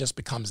 and it just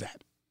becomes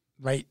that,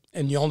 right?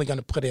 And you're only going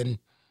to put in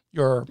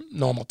your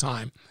normal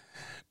time.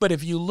 But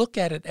if you look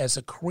at it as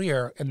a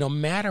career, and no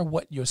matter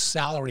what your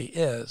salary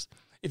is,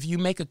 if you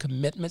make a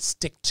commitment,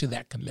 stick to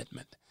that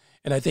commitment.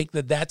 And I think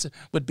that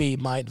would be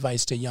my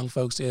advice to young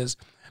folks is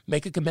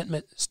make a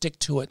commitment, stick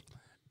to it,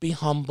 be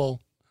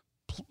humble,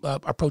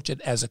 approach it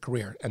as a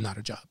career and not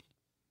a job.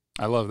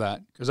 I love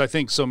that, because I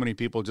think so many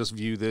people just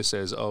view this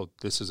as, oh,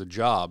 this is a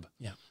job.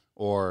 Yeah.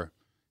 Or,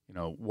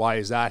 why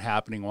is that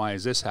happening? Why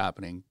is this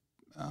happening?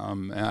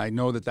 And I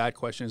know that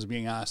question is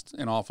being asked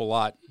an awful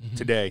lot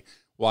today.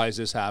 Why is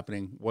this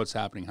happening? What's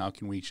happening? How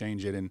can we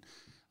change it? And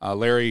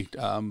Larry,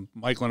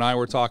 Michael and I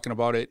were talking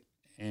about it,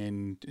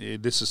 and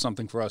this is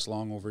something for us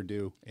long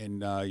overdue.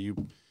 And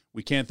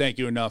we can't thank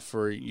you enough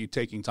for you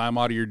taking time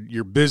out of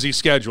your busy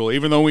schedule,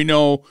 even though we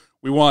know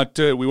we want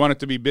it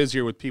to be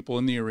busier with people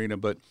in the arena,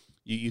 but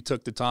you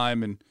took the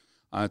time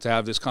and to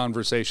have this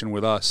conversation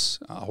with us.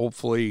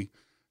 Hopefully,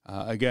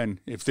 again,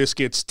 if this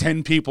gets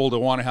 10 people to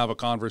want to have a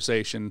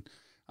conversation,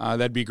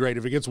 that'd be great.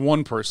 If it gets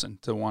one person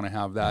to want to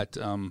have that,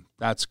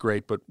 that's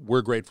great. But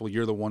we're grateful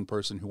you're the one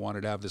person who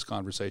wanted to have this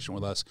conversation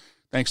with us.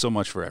 Thanks so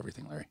much for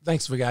everything, Larry.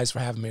 Thanks for guys for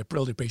having me. I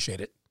really appreciate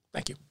it.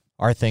 Thank you.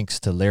 Our thanks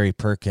to Larry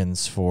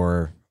Perkins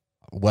for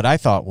what I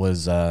thought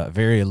was a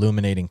very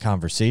illuminating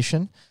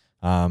conversation.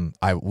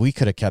 We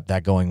could have kept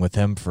that going with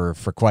him for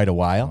quite a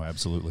while. Oh,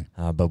 absolutely.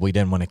 But we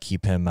didn't want to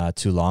keep him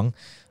too long.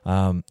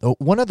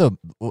 One of the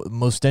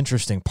most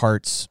interesting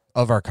parts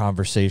of our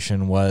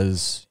conversation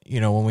was,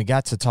 when we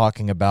got to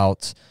talking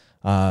about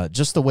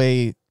just the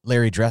way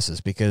Larry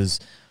dresses, because,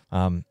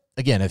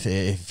 again,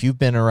 if you've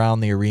been around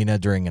the arena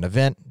during an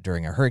event,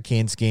 during a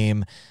Hurricanes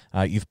game,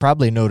 you've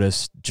probably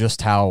noticed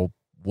just how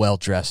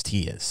well-dressed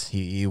he is.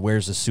 He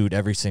wears a suit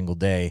every single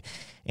day,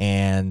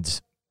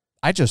 and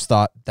I just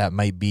thought that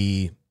might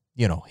be,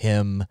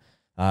 him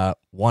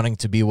wanting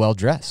to be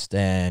well-dressed,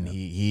 and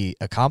he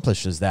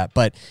accomplishes that.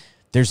 But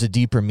there's a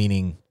deeper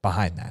meaning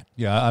behind that.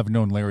 Yeah, I've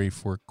known Larry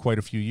for quite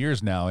a few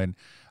years now, and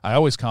I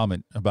always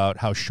comment about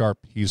how sharp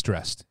he's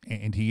dressed,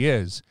 and he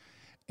is.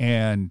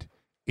 And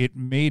it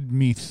made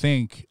me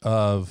think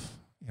of,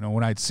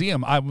 when I'd see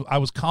him, I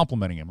was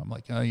complimenting him. I'm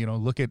like,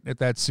 look at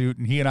that suit.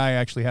 And he and I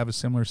actually have a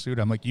similar suit.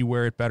 I'm like, you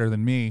wear it better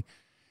than me.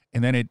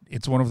 And then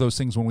it's one of those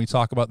things when we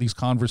talk about these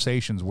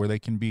conversations where they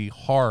can be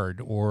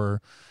hard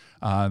or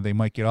they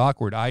might get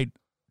awkward.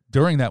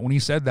 During that, when he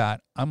said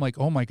that, I'm like,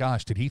 oh my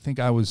gosh, did he think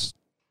I was,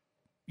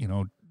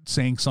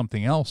 saying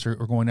something else or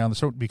going down the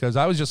throat? Because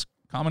I was just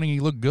commenting he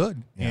looked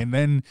good. Yeah. And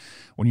then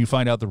when you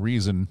find out the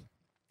reason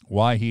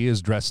why he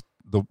is dressed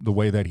the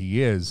way that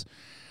he is,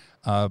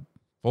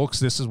 folks,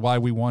 this is why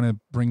we want to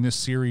bring this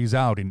series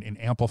out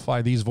and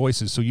amplify these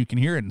voices so you can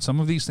hear it. And some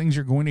of these things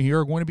you're going to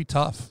hear are going to be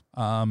tough,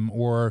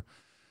 or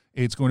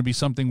it's going to be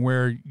something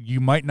where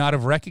you might not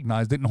have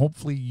recognized it, and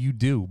hopefully you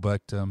do.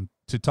 But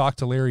to talk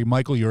to Larry,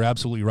 Michael, you're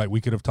absolutely right. We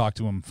could have talked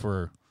to him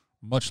for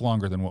much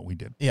longer than what we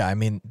did. Yeah, I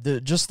mean,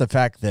 just the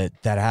fact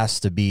that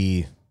has to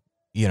be,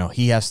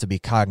 he has to be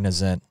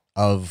cognizant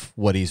of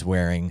what he's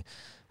wearing.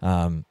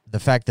 The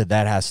fact that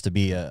has to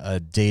be a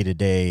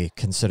day-to-day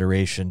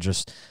consideration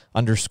just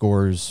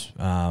underscores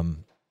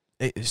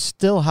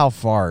still how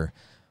far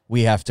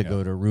we have to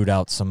go to root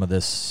out some of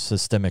this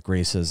systemic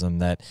racism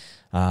that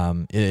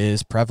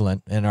is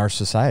prevalent in our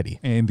society.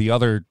 And the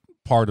other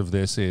part of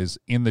this is,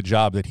 in the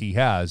job that he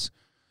has,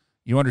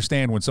 you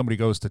understand when somebody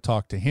goes to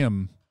talk to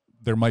him,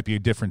 there might be a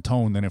different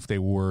tone than if they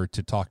were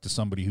to talk to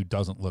somebody who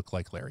doesn't look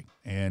like Larry.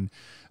 And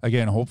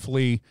again,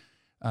 hopefully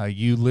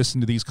you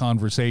listen to these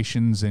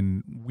conversations,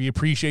 and we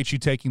appreciate you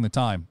taking the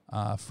time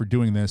for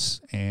doing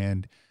this.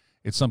 And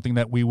it's something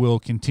that we will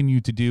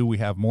continue to do. We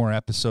have more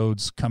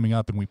episodes coming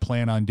up, and we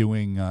plan on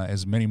doing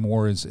as many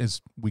more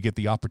as we get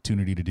the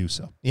opportunity to do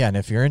so. Yeah, and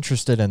if you're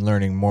interested in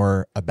learning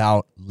more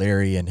about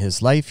Larry and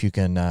his life, you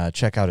can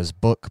check out his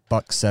book,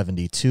 Buck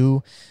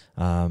 72,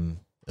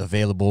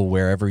 available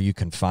wherever you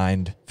can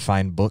find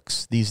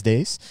books these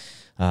days.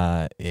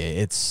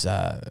 It's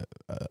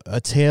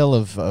a tale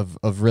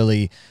of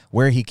really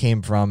where he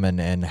came from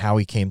and how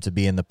he came to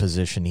be in the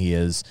position he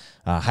is.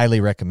 Highly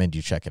recommend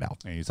you check it out.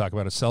 And you talk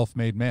about a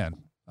self-made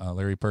man.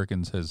 Larry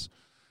Perkins has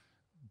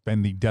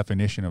been the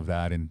definition of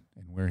that and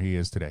where he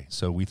is today.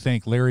 So we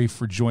thank Larry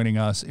for joining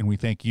us, and we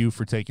thank you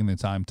for taking the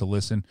time to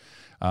listen.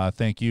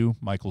 Thank you,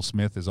 Michael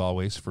Smith, as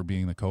always, for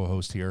being the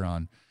co-host here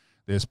on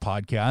this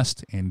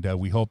podcast. And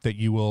we hope that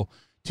you will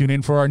tune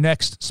in for our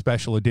next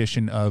special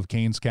edition of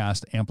Canes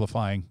Cast,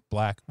 amplifying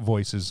Black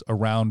voices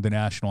around the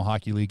National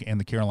Hockey League and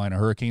the Carolina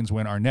Hurricanes,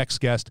 when our next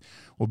guest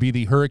will be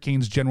the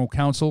Hurricanes General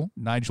Counsel,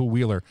 Nigel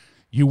Wheeler.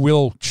 You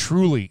will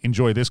truly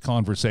enjoy this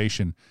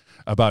conversation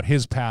about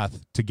his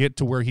path to get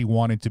to where he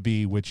wanted to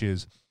be, which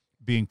is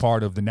being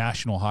part of the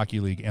National Hockey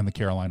League and the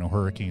Carolina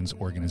Hurricanes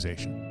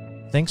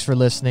organization. Thanks for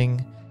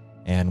listening,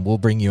 and we'll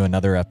bring you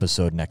another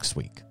episode next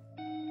week.